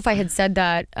 I don't know if I had said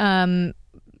that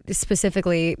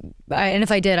specifically, and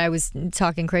if I did, I was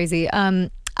talking crazy.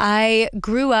 I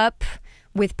grew up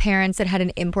with parents that had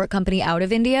an import company out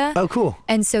of India. Oh, cool.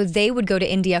 And so they would go to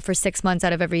India for 6 months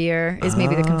out of every year is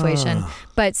maybe the conflation.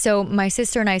 But so my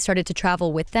sister and I started to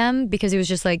travel with them because it was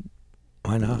just like,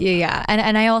 Why not? yeah.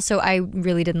 And I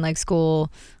really didn't like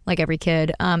school like every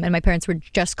kid. And my parents were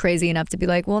just crazy enough to be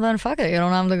like, well then fuck it, you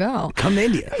don't have to go. Come to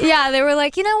India. Yeah, they were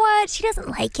like, you know what? She doesn't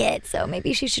like it, so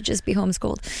maybe she should just be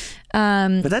homeschooled.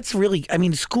 But that's really,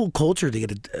 school culture to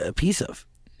get a piece of.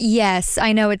 Yes,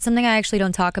 I know. It's something I actually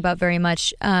don't talk about very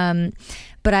much.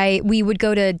 But we would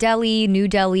go to Delhi, New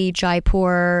Delhi,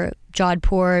 Jaipur,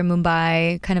 Jodhpur,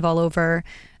 Mumbai, kind of all over.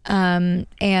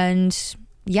 And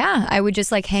yeah, I would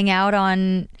just like hang out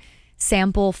on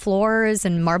sample floors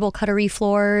and marble cuttery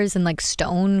floors and like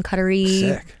stone cuttery.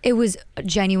 Sick. It was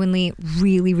genuinely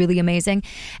really, really amazing.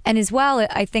 And as well,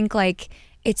 I think like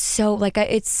it's so like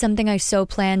it's something I so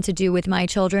plan to do with my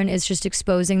children is just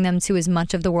exposing them to as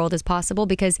much of the world as possible,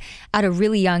 because at a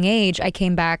really young age I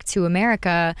came back to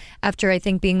America after I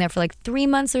think being there for like 3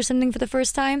 months or something for the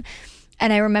first time,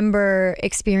 and I remember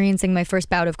experiencing my first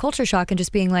bout of culture shock and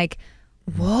just being like,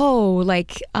 whoa,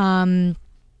 like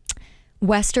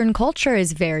Western culture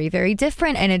is very, very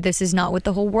different, and this is not what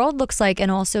the whole world looks like.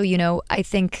 And also, you know, I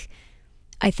think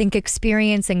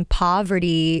experiencing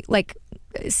poverty, like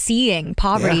seeing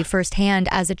poverty firsthand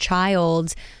as a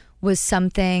child, was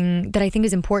something that I think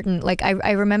is important. Like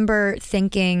I remember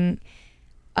thinking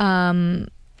when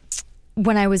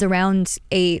I was around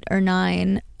 8 or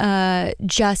 9,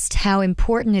 just how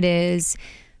important it is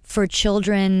for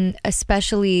children,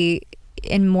 especially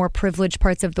in more privileged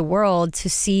parts of the world to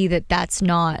see that that's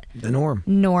not The norm.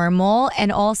 normal,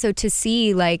 and also to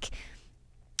see like,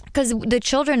 because the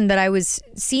children that I was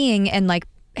seeing and like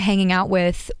hanging out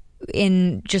with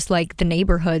in just like the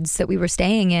neighborhoods that we were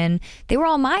staying in, they were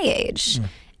all my age.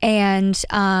 And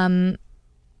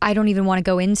I don't even want to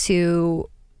go into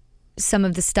some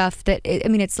of the stuff that I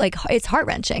mean, it's like, it's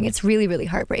heart-wrenching. It's really, really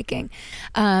heartbreaking.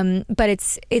 But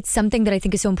it's something that I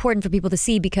think is so important for people to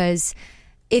see, because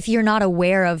if you're not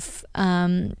aware of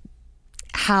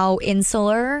how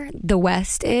insular the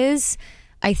West is,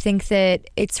 I think that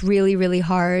it's really, really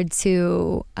hard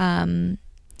to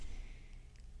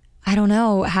I don't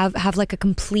know, have like a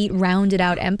complete rounded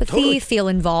out empathy, Totally. feel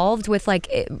involved with like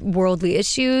worldly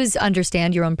issues,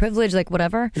 understand your own privilege, like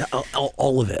whatever. Yeah,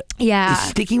 all of it. Yeah. Is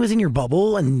sticking within your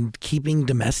bubble and keeping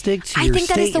domestic to I your think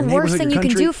that state, is the your worst neighborhood, thing your you can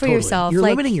country? do for Totally. yourself. You're Like,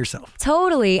 limiting yourself.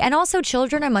 Totally. And also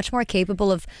children are much more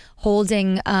capable of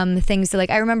holding things to,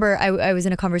 like, I remember I was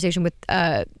in a conversation with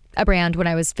a brand when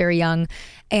I was very young,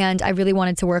 and I really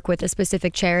wanted to work with a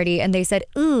specific charity, and they said,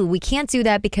 ooh, we can't do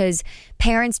that because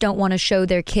parents don't want to show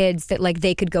their kids that like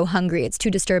they could go hungry. It's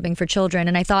too disturbing for children.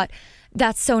 And I thought,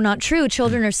 that's so not true.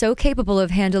 Children are so capable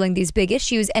of handling these big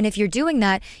issues. And if you're doing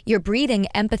that, you're breeding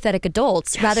empathetic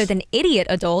adults rather than idiot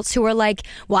adults who are like,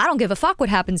 well, I don't give a fuck what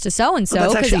happens to so-and-so.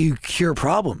 That's 'cause actually you cure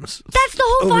problems. that's the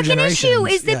whole over fucking issue,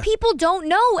 generations. is that Yeah. people don't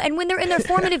know. And when they're in their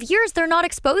formative years, they're not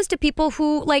exposed to people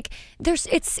who like,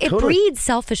 it Totally. breeds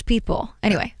selfish people.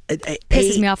 Anyway, A-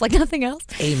 pisses me off like nothing else.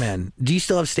 Amen. Do you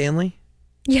still have Stanley?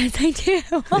 Yes, I do.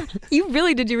 You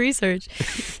really did your research.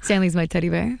 Stanley's my teddy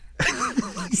bear.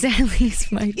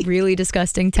 Stanley's my really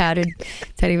disgusting tattered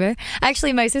teddy bear.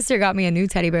 Actually, my sister got me a new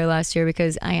teddy bear last year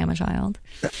because I am a child.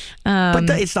 But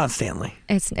it's not Stanley.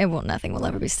 Nothing will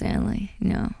ever be Stanley.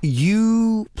 No.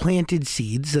 You planted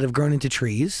seeds that have grown into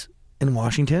trees in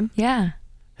Washington. Yeah.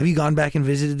 Have you gone back and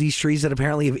visited these trees that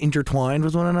apparently have intertwined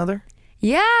with one another?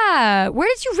 Yeah. Where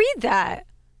did you read that?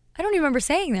 I don't even remember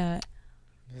saying that.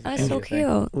 That's so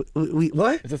cute.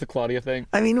 What? Is this a Claudia thing?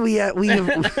 I mean, we have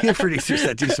producers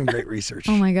that do some great research.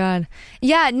 Oh my God.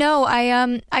 Yeah, no,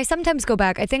 I sometimes go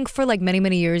back. I think for like many,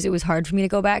 many years it was hard for me to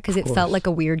go back because it felt like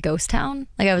a weird ghost town.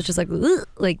 Like I was just like, ugh,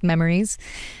 like memories.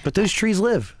 But those trees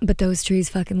live. But those trees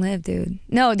fucking live, dude.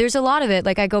 No, there's a lot of it.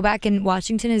 Like I go back, and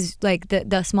Washington is like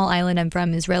the small island I'm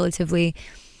from is relatively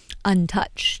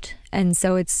untouched. And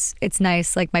so it's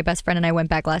nice. Like my best friend and I went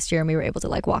back last year, and we were able to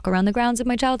like walk around the grounds of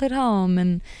my childhood home,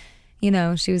 and you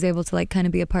know, she was able to like kind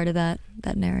of be a part of that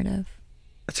narrative.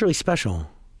 That's really special.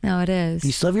 No, it is.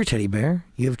 You still have your teddy bear.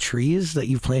 You have trees that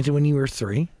you've planted when you were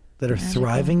 3 that are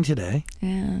thriving today.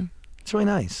 Yeah. It's really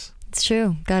nice. It's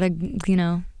true. Got a,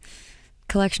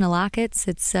 collection of lockets.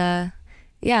 It's, I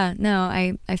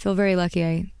feel very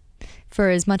lucky. For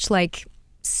as much like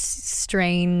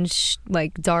strange,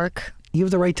 like dark, You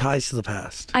have the right ties to the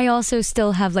past. I also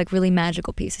still have like really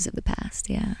magical pieces of the past.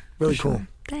 Yeah. Really for cool. sure.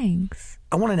 Thanks.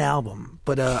 I want an album,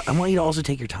 but I want you to also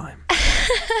take your time.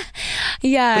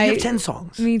 Yeah. But you have 10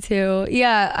 songs. Me too.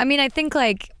 Yeah. I mean, I think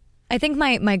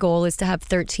my goal is to have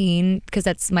 13 because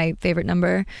that's my favorite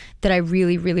number that I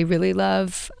really, really, really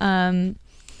love. And,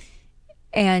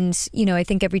 I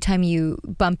think every time you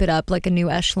bump it up like a new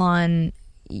echelon,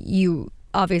 you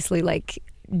obviously like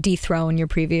dethrone your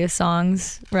previous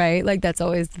songs, right? Like that's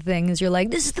always the thing, is you're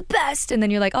like, this is the best, and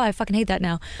then you're like, oh, I fucking hate that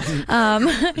now.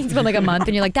 It's been like a month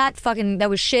and you're like, that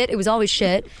was shit. It was always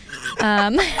shit.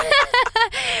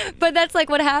 But that's like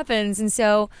what happens. And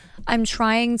so I'm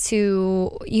trying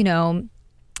to,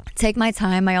 take my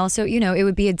time. I also, it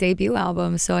would be a debut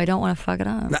album, so I don't want to fuck it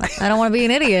up. I don't want to be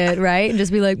an idiot, right? And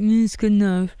just be like, it's good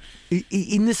enough.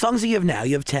 In the songs that you have now,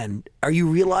 you have 10. Are you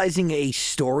realizing a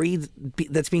story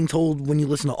that's being told when you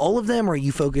listen to all of them, or are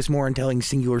you focused more on telling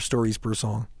singular stories per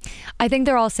song? I think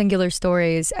they're all singular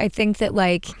stories. I think that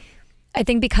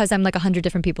because I'm like 100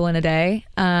 different people in a day,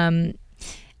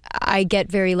 I get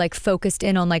very like focused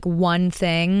in on like one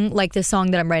thing, like the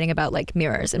song that I'm writing about, like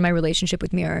mirrors and my relationship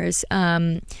with mirrors.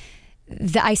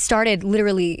 I started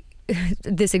literally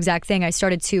this exact thing. I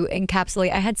started to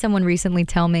encapsulate. I had someone recently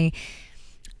tell me,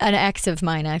 an ex of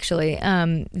mine actually,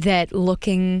 that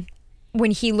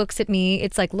when he looks at me,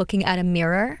 it's like looking at a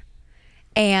mirror,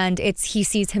 and he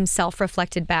sees himself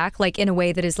reflected back, like in a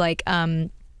way that is like,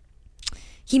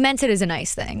 he meant it as a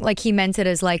nice thing. Like he meant it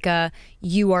as like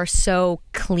you are so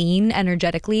clean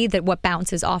energetically that what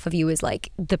bounces off of you is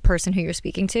like the person who you're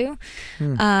speaking to.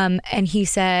 And he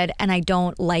said, and I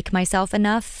don't like myself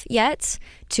enough yet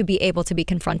to be able to be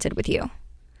confronted with you.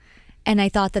 And I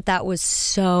thought that was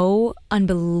so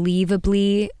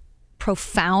unbelievably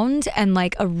profound and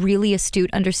like a really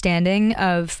astute understanding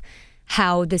of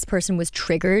how this person was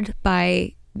triggered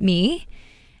by me.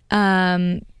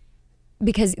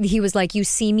 Because he was like, you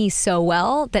see me so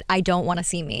well that I don't want to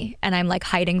see me. And I'm like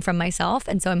hiding from myself.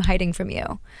 And so I'm hiding from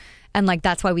you. And like,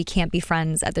 that's why we can't be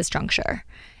friends at this juncture.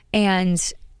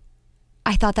 And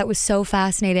I thought that was so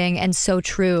fascinating and so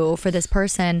true for this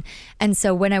person. And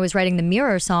so when I was writing the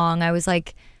Mirror song, I was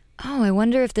like, oh, I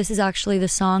wonder if this is actually the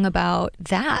song about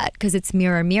that, because it's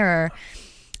mirror, mirror.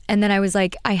 And then I was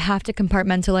like, I have to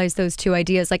compartmentalize those two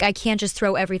ideas. Like, I can't just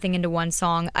throw everything into one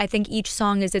song. I think each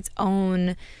song is its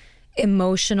own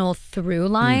emotional through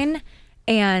line.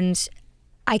 And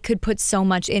I could put so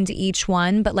much into each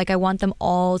one, but like, I want them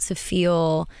all to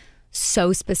feel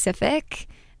so specific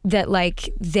that like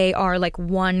they are like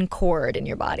one chord in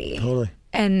your body. Totally.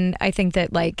 And I think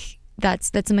that like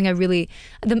that's something I really,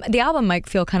 the album might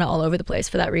feel kind of all over the place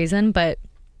for that reason, but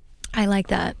I like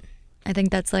that. I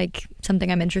think that's like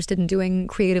something I'm interested in doing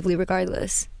creatively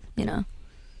regardless, you know.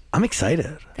 I'm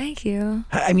excited. Thank you.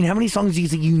 I mean, how many songs do you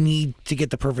think you need to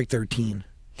get the perfect 13?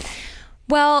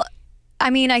 Well, I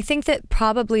mean, I think that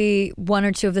probably one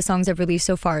or two of the songs I've released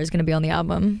so far is going to be on the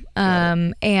album.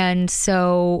 And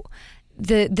so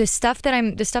the stuff that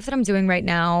I'm doing right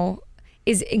now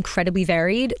is incredibly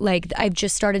varied. Like, I've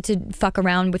just started to fuck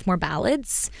around with more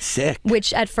ballads. Sick.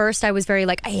 Which at first I was very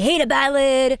like, I hate a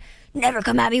ballad. Never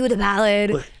come at me with a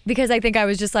ballad. Because I think I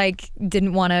was just like,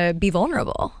 didn't want to be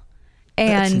vulnerable.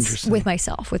 And with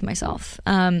myself.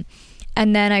 And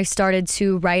then I started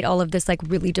to write all of this like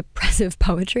really depressive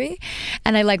poetry.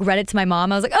 And I like read it to my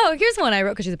mom. I was like, oh, here's one I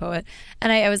wrote, because she's a poet.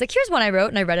 And I was like, here's one I wrote.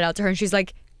 And I read it out to her. And she's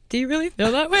like, do you really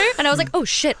feel that way? And I was like, oh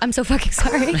shit, I'm so fucking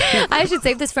sorry. I should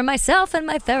save this for myself and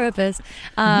my therapist.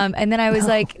 And then I was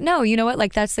like, no, you know what?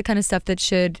 Like, that's the kind of stuff that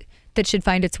should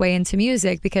find its way into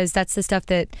music, because that's the stuff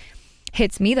that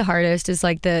hits me the hardest, is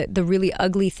like the really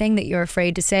ugly thing that you're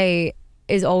afraid to say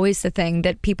is always the thing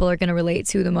that people are going to relate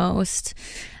to the most.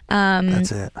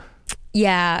 That's it.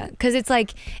 Yeah, because it's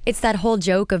like, it's that whole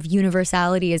joke of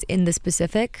universality is in the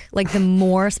specific. Like, the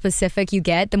more specific you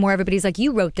get, the more everybody's like,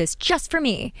 you wrote this just for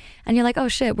me. And you're like, oh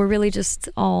shit, we're really just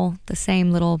all the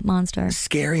same little monster.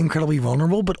 Scary, incredibly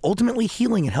vulnerable, but ultimately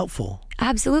healing and helpful.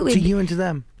 Absolutely. To you and to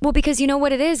them. Well, because you know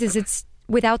what it is it's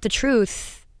without the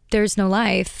truth, there's no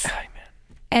life. Amen.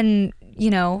 And you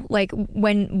know, like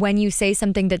when you say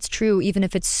something that's true, even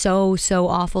if it's so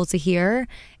awful to hear,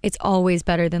 it's always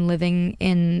better than living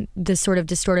in this sort of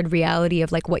distorted reality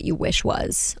of like what you wish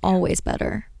was. Always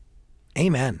better.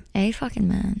 Amen. Fucking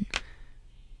man.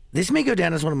 This may go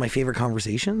down as one of my favorite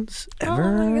conversations ever.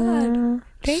 Oh my God.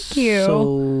 Thank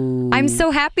you. I'm so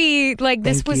happy. Like,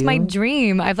 this was my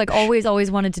dream. I've like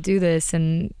always wanted to do this,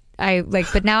 and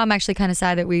but now I'm actually kind of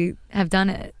sad that we have done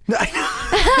it.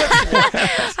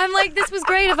 I'm like, this was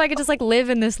great if I could just like live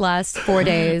in this last 4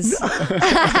 days.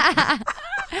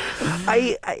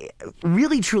 I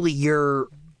really, truly, you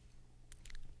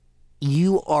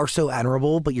are so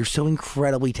admirable, but you're so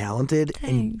incredibly talented. Thanks.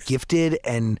 And gifted.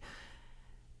 And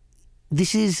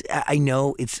this is, I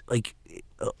know it's like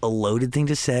a loaded thing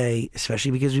to say, especially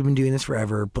because we've been doing this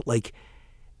forever, but like,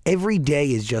 every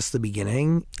day is just the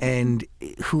beginning, and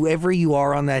whoever you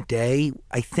are on that day,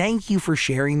 I thank you for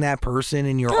sharing that person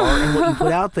and your art and what you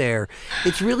put out there.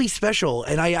 It's really special,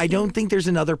 and I don't think there's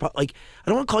another, like, I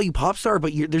don't want to call you pop star,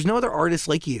 but there's no other artist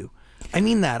like you. I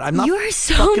mean that. I'm not. You are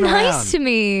so fucking nice around. to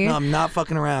me. No, I'm not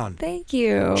fucking around. Thank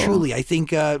you. Truly, I think,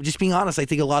 just being honest, I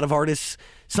think a lot of artists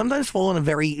sometimes fall in a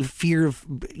very fear of,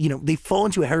 they fall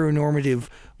into a heteronormative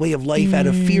way of life out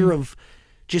of fear of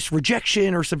just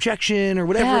rejection or subjection or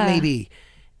whatever it may be.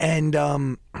 And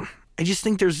I just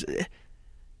think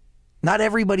not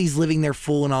everybody's living their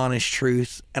full and honest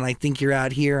truth. And I think you're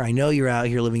out here, I know you're out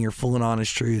here living your full and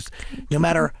honest truth. No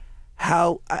matter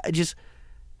how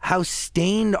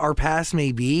stained our past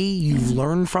may be, you've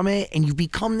learned from it and you've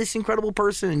become this incredible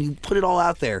person and you put it all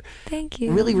out there. Thank you.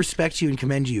 I really respect you and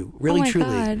commend you. Really, truly.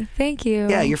 God. Thank you.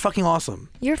 Yeah, you're fucking awesome.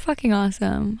 You're fucking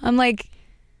awesome. I'm like,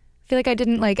 I feel like I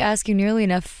didn't like ask you nearly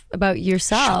enough about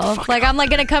yourself. Like, I'm like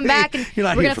gonna come back and we're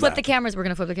gonna flip the cameras. We're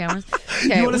gonna flip the cameers.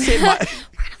 Okay. You want to say my? We're gonna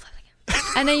flip the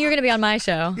cameras. And then you're gonna be on my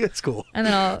show. That's cool. And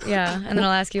then I'll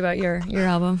ask you about your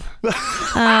album.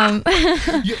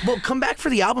 Well, come back for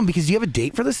the album, because do you have a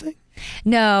date for this thing?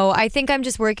 No, I think I'm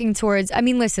just working towards. I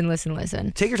mean, listen.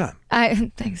 Take your time.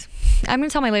 Thanks. I'm gonna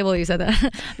tell my label you said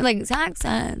that. I'm like, Zach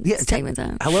said. Yeah, take my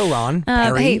time. Hello, Ron.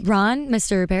 Perry. Hey, Ron,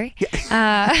 Mr. Perry.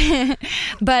 Yeah.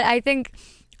 But I think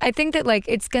that like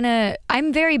it's gonna.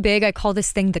 I'm very big. I call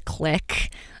this thing the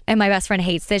click. And my best friend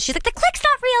hates this. She's like, the click's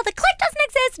not real. The click doesn't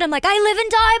exist. and I'm like, I live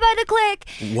and die by the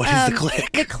click. What is the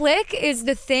click? The click is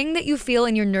the thing that you feel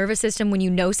in your nervous system when you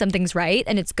know something's right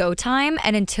and it's go time,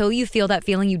 and until you feel that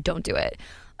feeling, you don't do it.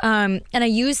 And I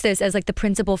use this as like the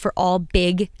principle for all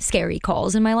big scary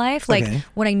calls in my life. Like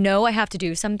when I know I have to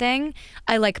do something,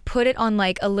 I like put it on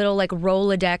like a little like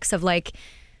Rolodex of like,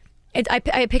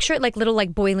 I picture it like little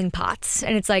like boiling pots,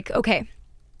 and it's like, okay,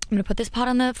 I'm gonna put this pot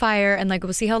on the fire and like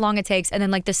we'll see how long it takes, and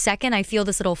then like the second I feel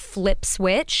this little flip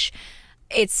switch,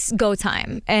 it's go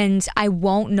time, and I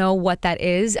won't know what that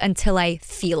is until I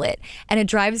feel it. And it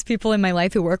drives people in my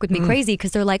life who work with me crazy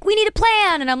because they're like, we need a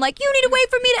plan, and I'm like, you need to wait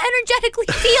for me to energetically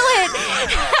feel it.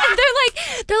 And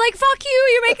they're like, fuck you,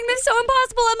 you're making this so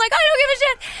impossible. I'm like, I don't give a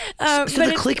shit. So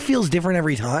the click feels different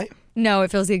every time? No,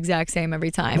 it feels the exact same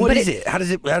every time. What is it? How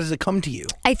does it come to you?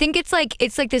 I think it's like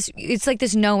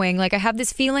this knowing. Like I have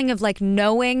this feeling of like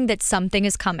knowing that something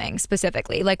is coming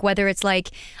specifically. Like whether it's like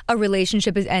a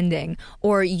relationship is ending,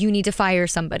 or you need to fire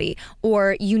somebody,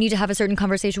 or you need to have a certain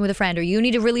conversation with a friend, or you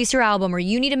need to release your album, or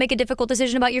you need to make a difficult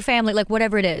decision about your family, like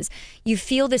whatever it is. You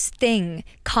feel this thing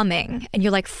coming and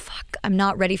you're like, fuck, I'm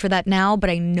not ready for that now, but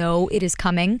I know it is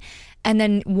coming. And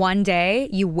then one day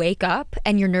you wake up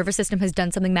and your nervous system has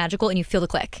done something magical and you feel the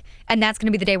click. And that's going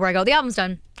to be the day where I go, the album's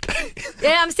done.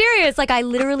 Yeah, I'm serious. Like I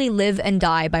literally live and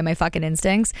die by my fucking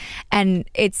instincts. And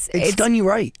it's done you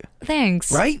right.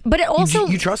 Thanks. Right? But it also...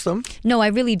 You trust them? No, I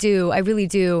really do. I really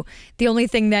do. The only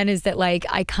thing then is that like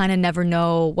I kind of never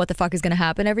know what the fuck is going to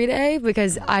happen every day,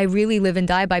 because I really live and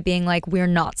die by being like, we're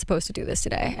not supposed to do this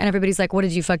today. And everybody's like, what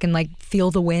did you fucking like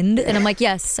feel the wind? And I'm like,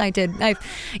 yes, I did.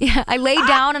 I laid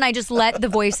down and I just let the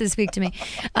voices speak to me.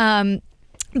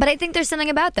 But I think there's something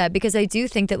about that, because I do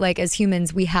think that like as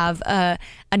humans we have an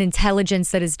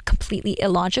intelligence that is completely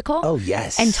illogical. Oh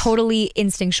yes. And totally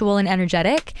instinctual and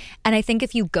energetic. And I think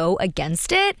if you go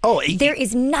against it, there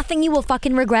is nothing you will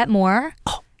fucking regret more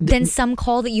than some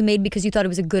call that you made because you thought it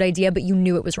was a good idea but you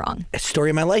knew it was wrong. A story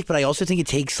of my life, but I also think it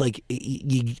takes like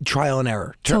trial and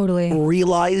error to totally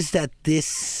realize that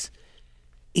this...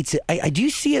 I do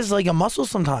see it as like a muscle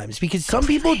sometimes, because some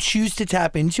people choose to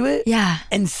tap into it,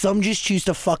 and some just choose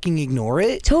to fucking ignore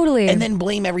it, and then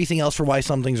blame everything else for why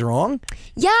something's wrong.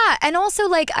 Yeah, and also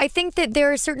like I think that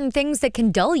there are certain things that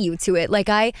can dull you to it. Like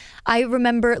I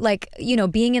remember like, you know,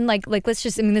 being in like let's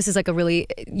just, I mean this is like a really,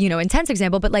 you know, intense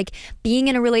example, but like being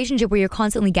in a relationship where you're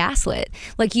constantly gaslit.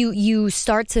 Like you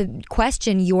start to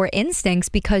question your instincts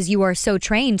because you are so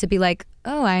trained to be like,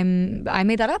 oh, I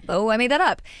made that up. Oh, I made that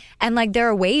up. And like there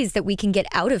are ways that we can get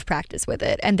out of practice with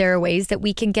it, and there are ways that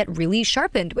we can get really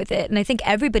sharpened with it. And I think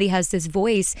everybody has this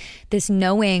voice, this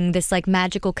knowing, this like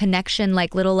magical connection,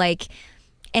 like little like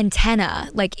antenna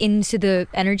like into the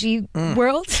energy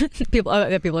world. People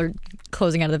are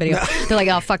closing out of the video. They're like,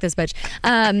 oh, fuck this bitch.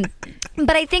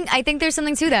 But I think there's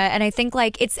something to that, and I think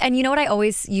like it's, and you know what I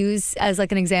always use as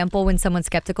like an example when someone's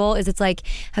skeptical is, it's like,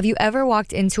 have you ever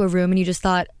walked into a room and you just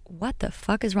thought, what the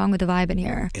fuck is wrong with the vibe in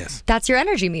here? Yes. That's your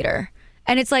energy meter.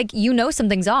 And it's like, you know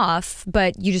something's off,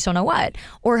 but you just don't know what.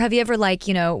 Or have you ever like,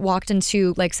 you know, walked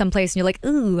into like some place and you're like,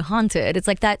 ooh, haunted. It's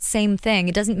like that same thing.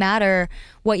 It doesn't matter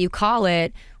what you call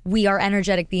it. We are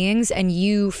energetic beings, and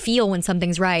you feel when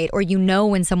something's right, or you know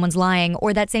when someone's lying,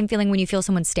 or that same feeling when you feel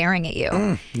someone staring at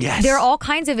you. Yes. There are all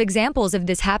kinds of examples of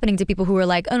this happening to people who are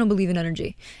like, I don't believe in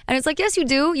energy. And it's like, yes, you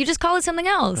do. You just call it something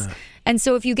else. And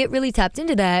so if you get really tapped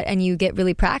into that and you get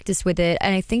really practiced with it,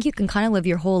 and I think you can kind of live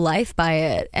your whole life by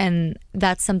it. And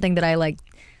that's something that I like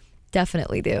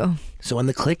definitely do. So when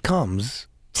the click comes,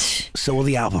 so will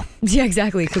the album. Yeah,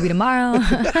 exactly. Could be tomorrow.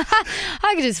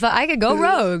 I could go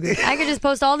rogue. I could just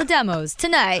post all the demos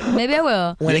tonight. Maybe I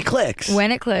will. When it clicks.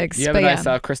 When it clicks. You have a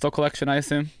nice crystal collection, I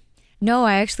assume? No,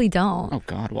 I actually don't. Oh,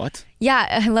 God, what? Yeah,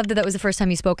 I love that was the first time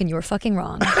you spoke and you were fucking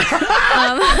wrong.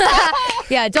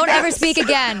 Yeah, don't ever speak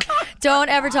again. Don't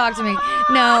ever talk to me.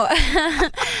 No.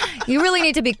 You really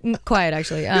need to be quiet,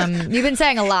 actually. You've been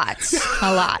saying a lot,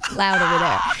 loud over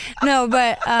there. No,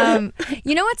 but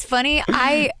you know what's funny?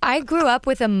 I grew up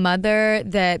with a mother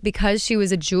that, because she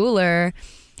was a jeweler,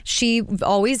 she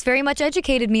always very much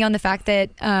educated me on the fact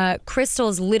that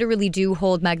crystals literally do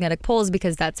hold magnetic poles,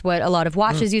 because that's what a lot of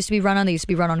watches used to be run on. They used to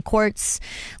be run on quartz.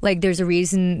 Like there's a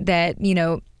reason that, you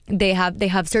know, they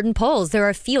have certain poles. There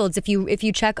are fields. If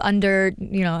you check under,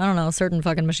 you know, I don't know, certain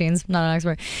fucking machines, not an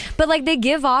expert, but like they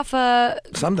give off an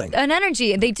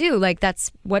energy. They do. Like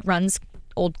that's what runs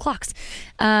old clocks.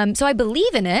 So I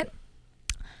believe in it,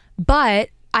 but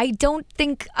I don't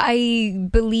think I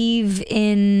believe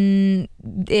in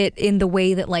it in the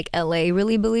way that like LA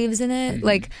really believes in it.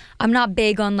 Like I'm not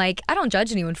big on like, I don't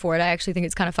judge anyone for it. I actually think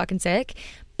it's kind of fucking sick,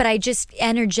 but I just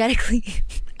energetically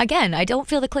Again, I don't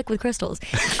feel the click with crystals.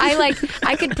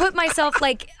 I could put myself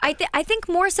like, I think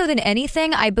more so than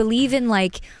anything, I believe in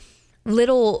like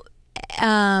little,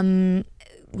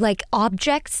 like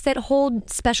objects that hold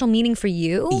special meaning for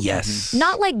you. Yes.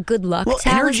 Not like good luck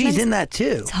energy's talismans. in that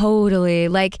too. Totally.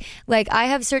 Like I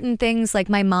have certain things, like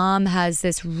my mom has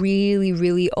this really,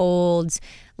 really old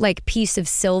like piece of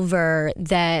silver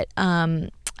that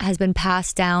has been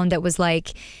passed down that was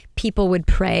like people would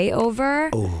pray over.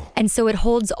 Oh. And so it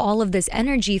holds all of this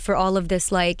energy for all of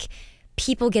this like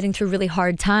people getting through really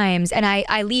hard times. And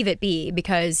I leave it be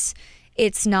because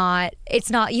it's not,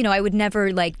 you know, I would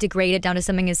never like degrade it down to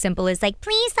something as simple as like,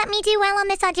 please let me do well on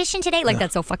this audition today. Like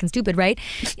that's so fucking stupid, right?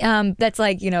 That's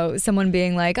like, you know, someone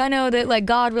being like, I know that like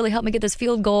God really helped me get this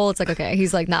field goal. It's like, okay,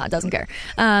 he's like, nah, doesn't care.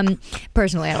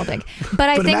 Personally, I don't think. But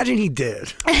I think imagine he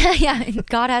did. yeah,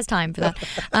 God has time for that.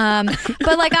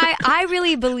 But like I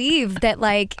really believe that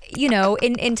like, you know,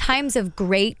 in times of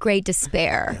great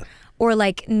despair, or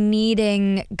like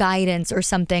needing guidance or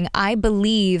something, I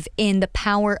believe in the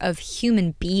power of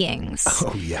human beings.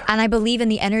 Oh, yeah. And I believe in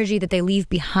the energy that they leave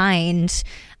behind.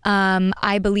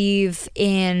 I believe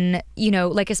in, you know,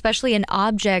 like especially an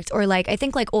object, or like I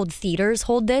think like old theaters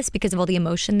hold this because of all the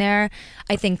emotion there.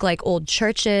 I think like old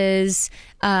churches.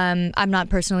 I'm not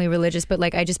personally religious, but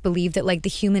like I just believe that like the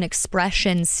human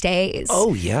expression stays.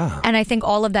 Oh, yeah. And I think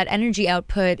all of that energy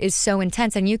output is so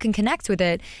intense and you can connect with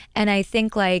it. And I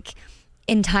think like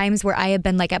in times where I have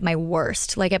been like at my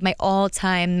worst, like at my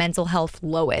all-time mental health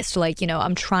lowest, like, you know,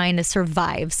 I'm trying to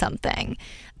survive something.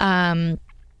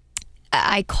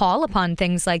 I call upon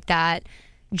things like that,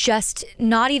 just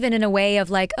not even in a way of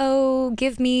like, oh,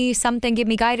 give me something, give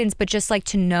me guidance, but just like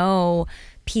to know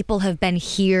people have been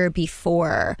here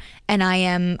before. And I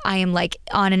am like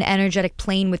on an energetic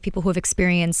plane with people who have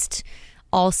experienced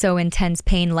also intense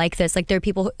pain like this. Like there are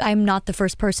people, I'm not the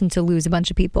first person to lose a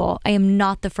bunch of people. I am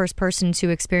not the first person to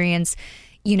experience,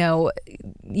 like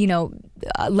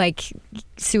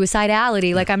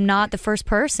suicidality. Like I'm not the first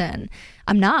person.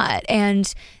 I'm not.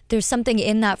 And there's something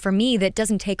in that for me that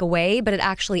doesn't take away, but it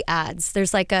actually adds.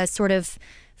 There's like a sort of,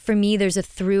 for me, there's a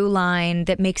through line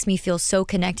that makes me feel so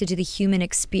connected to the human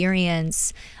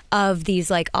experience of these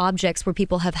like objects where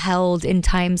people have held in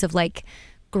times of like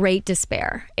great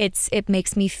despair. It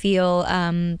makes me feel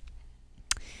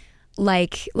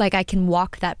like I can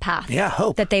walk that path. Yeah,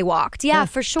 hope that they walked. Yeah,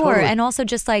 for sure. Totally. And also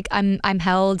just like I'm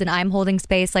held and I'm holding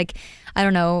space. Like I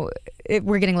don't know,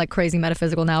 we're getting like crazy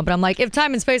metaphysical now, but I'm like, if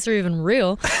time and space are even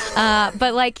real,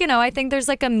 but like, you know, I think there's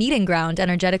like a meeting ground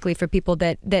energetically for people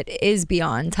that is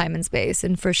beyond time and space,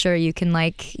 and for sure you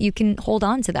can hold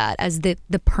on to that as the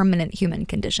permanent human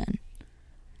condition.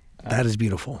 That is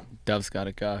beautiful. Dove's got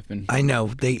it, go. I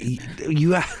know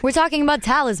We're talking about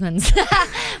talismans.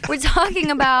 We're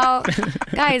talking about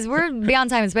guys. We're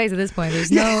beyond time and space at this point. There's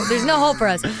no hope for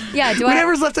us. Yeah,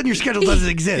 whatever's left on your schedule doesn't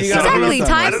exist. Exactly.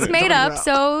 Time's made up,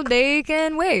 so they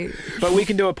can wait. But we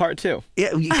can do a part 2.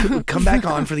 Yeah, you can come back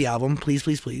on for the album, please,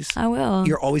 please, please. I will.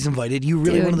 You're always invited. You're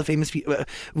really Dude. one of the famous people,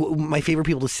 my favorite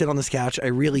people to sit on this couch. I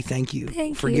really thank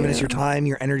you for giving us your time,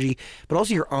 your energy, but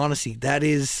also your honesty.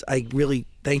 I really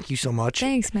thank you so much.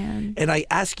 Thanks, man. And I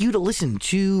ask you to listen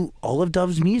to all of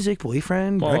Dove's music,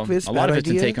 Boyfriend, Breakfast, a lot of it's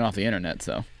Bad been Idea. taken off the internet,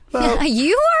 so. Well,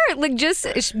 You are like just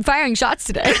firing shots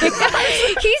today.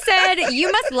 He said, you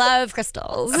must love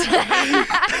crystals.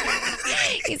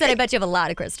 He said, I bet you have a lot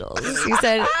of crystals. He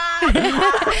said,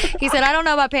 I don't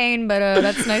know about pain, but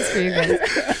that's nice for you guys.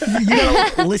 you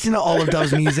gotta listen to all of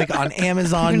Dove's music on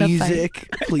Amazon Music,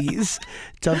 please.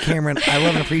 Dove Cameron, I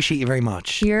love and appreciate you very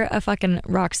much. You're a fucking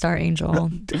rock star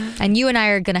angel. And you and I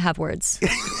are going to have words.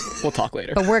 We'll talk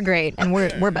later. But we're great, and we're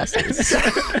besties.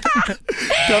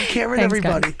 Dove Cameron, Thanks,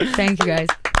 everybody. guys. Thank you, guys.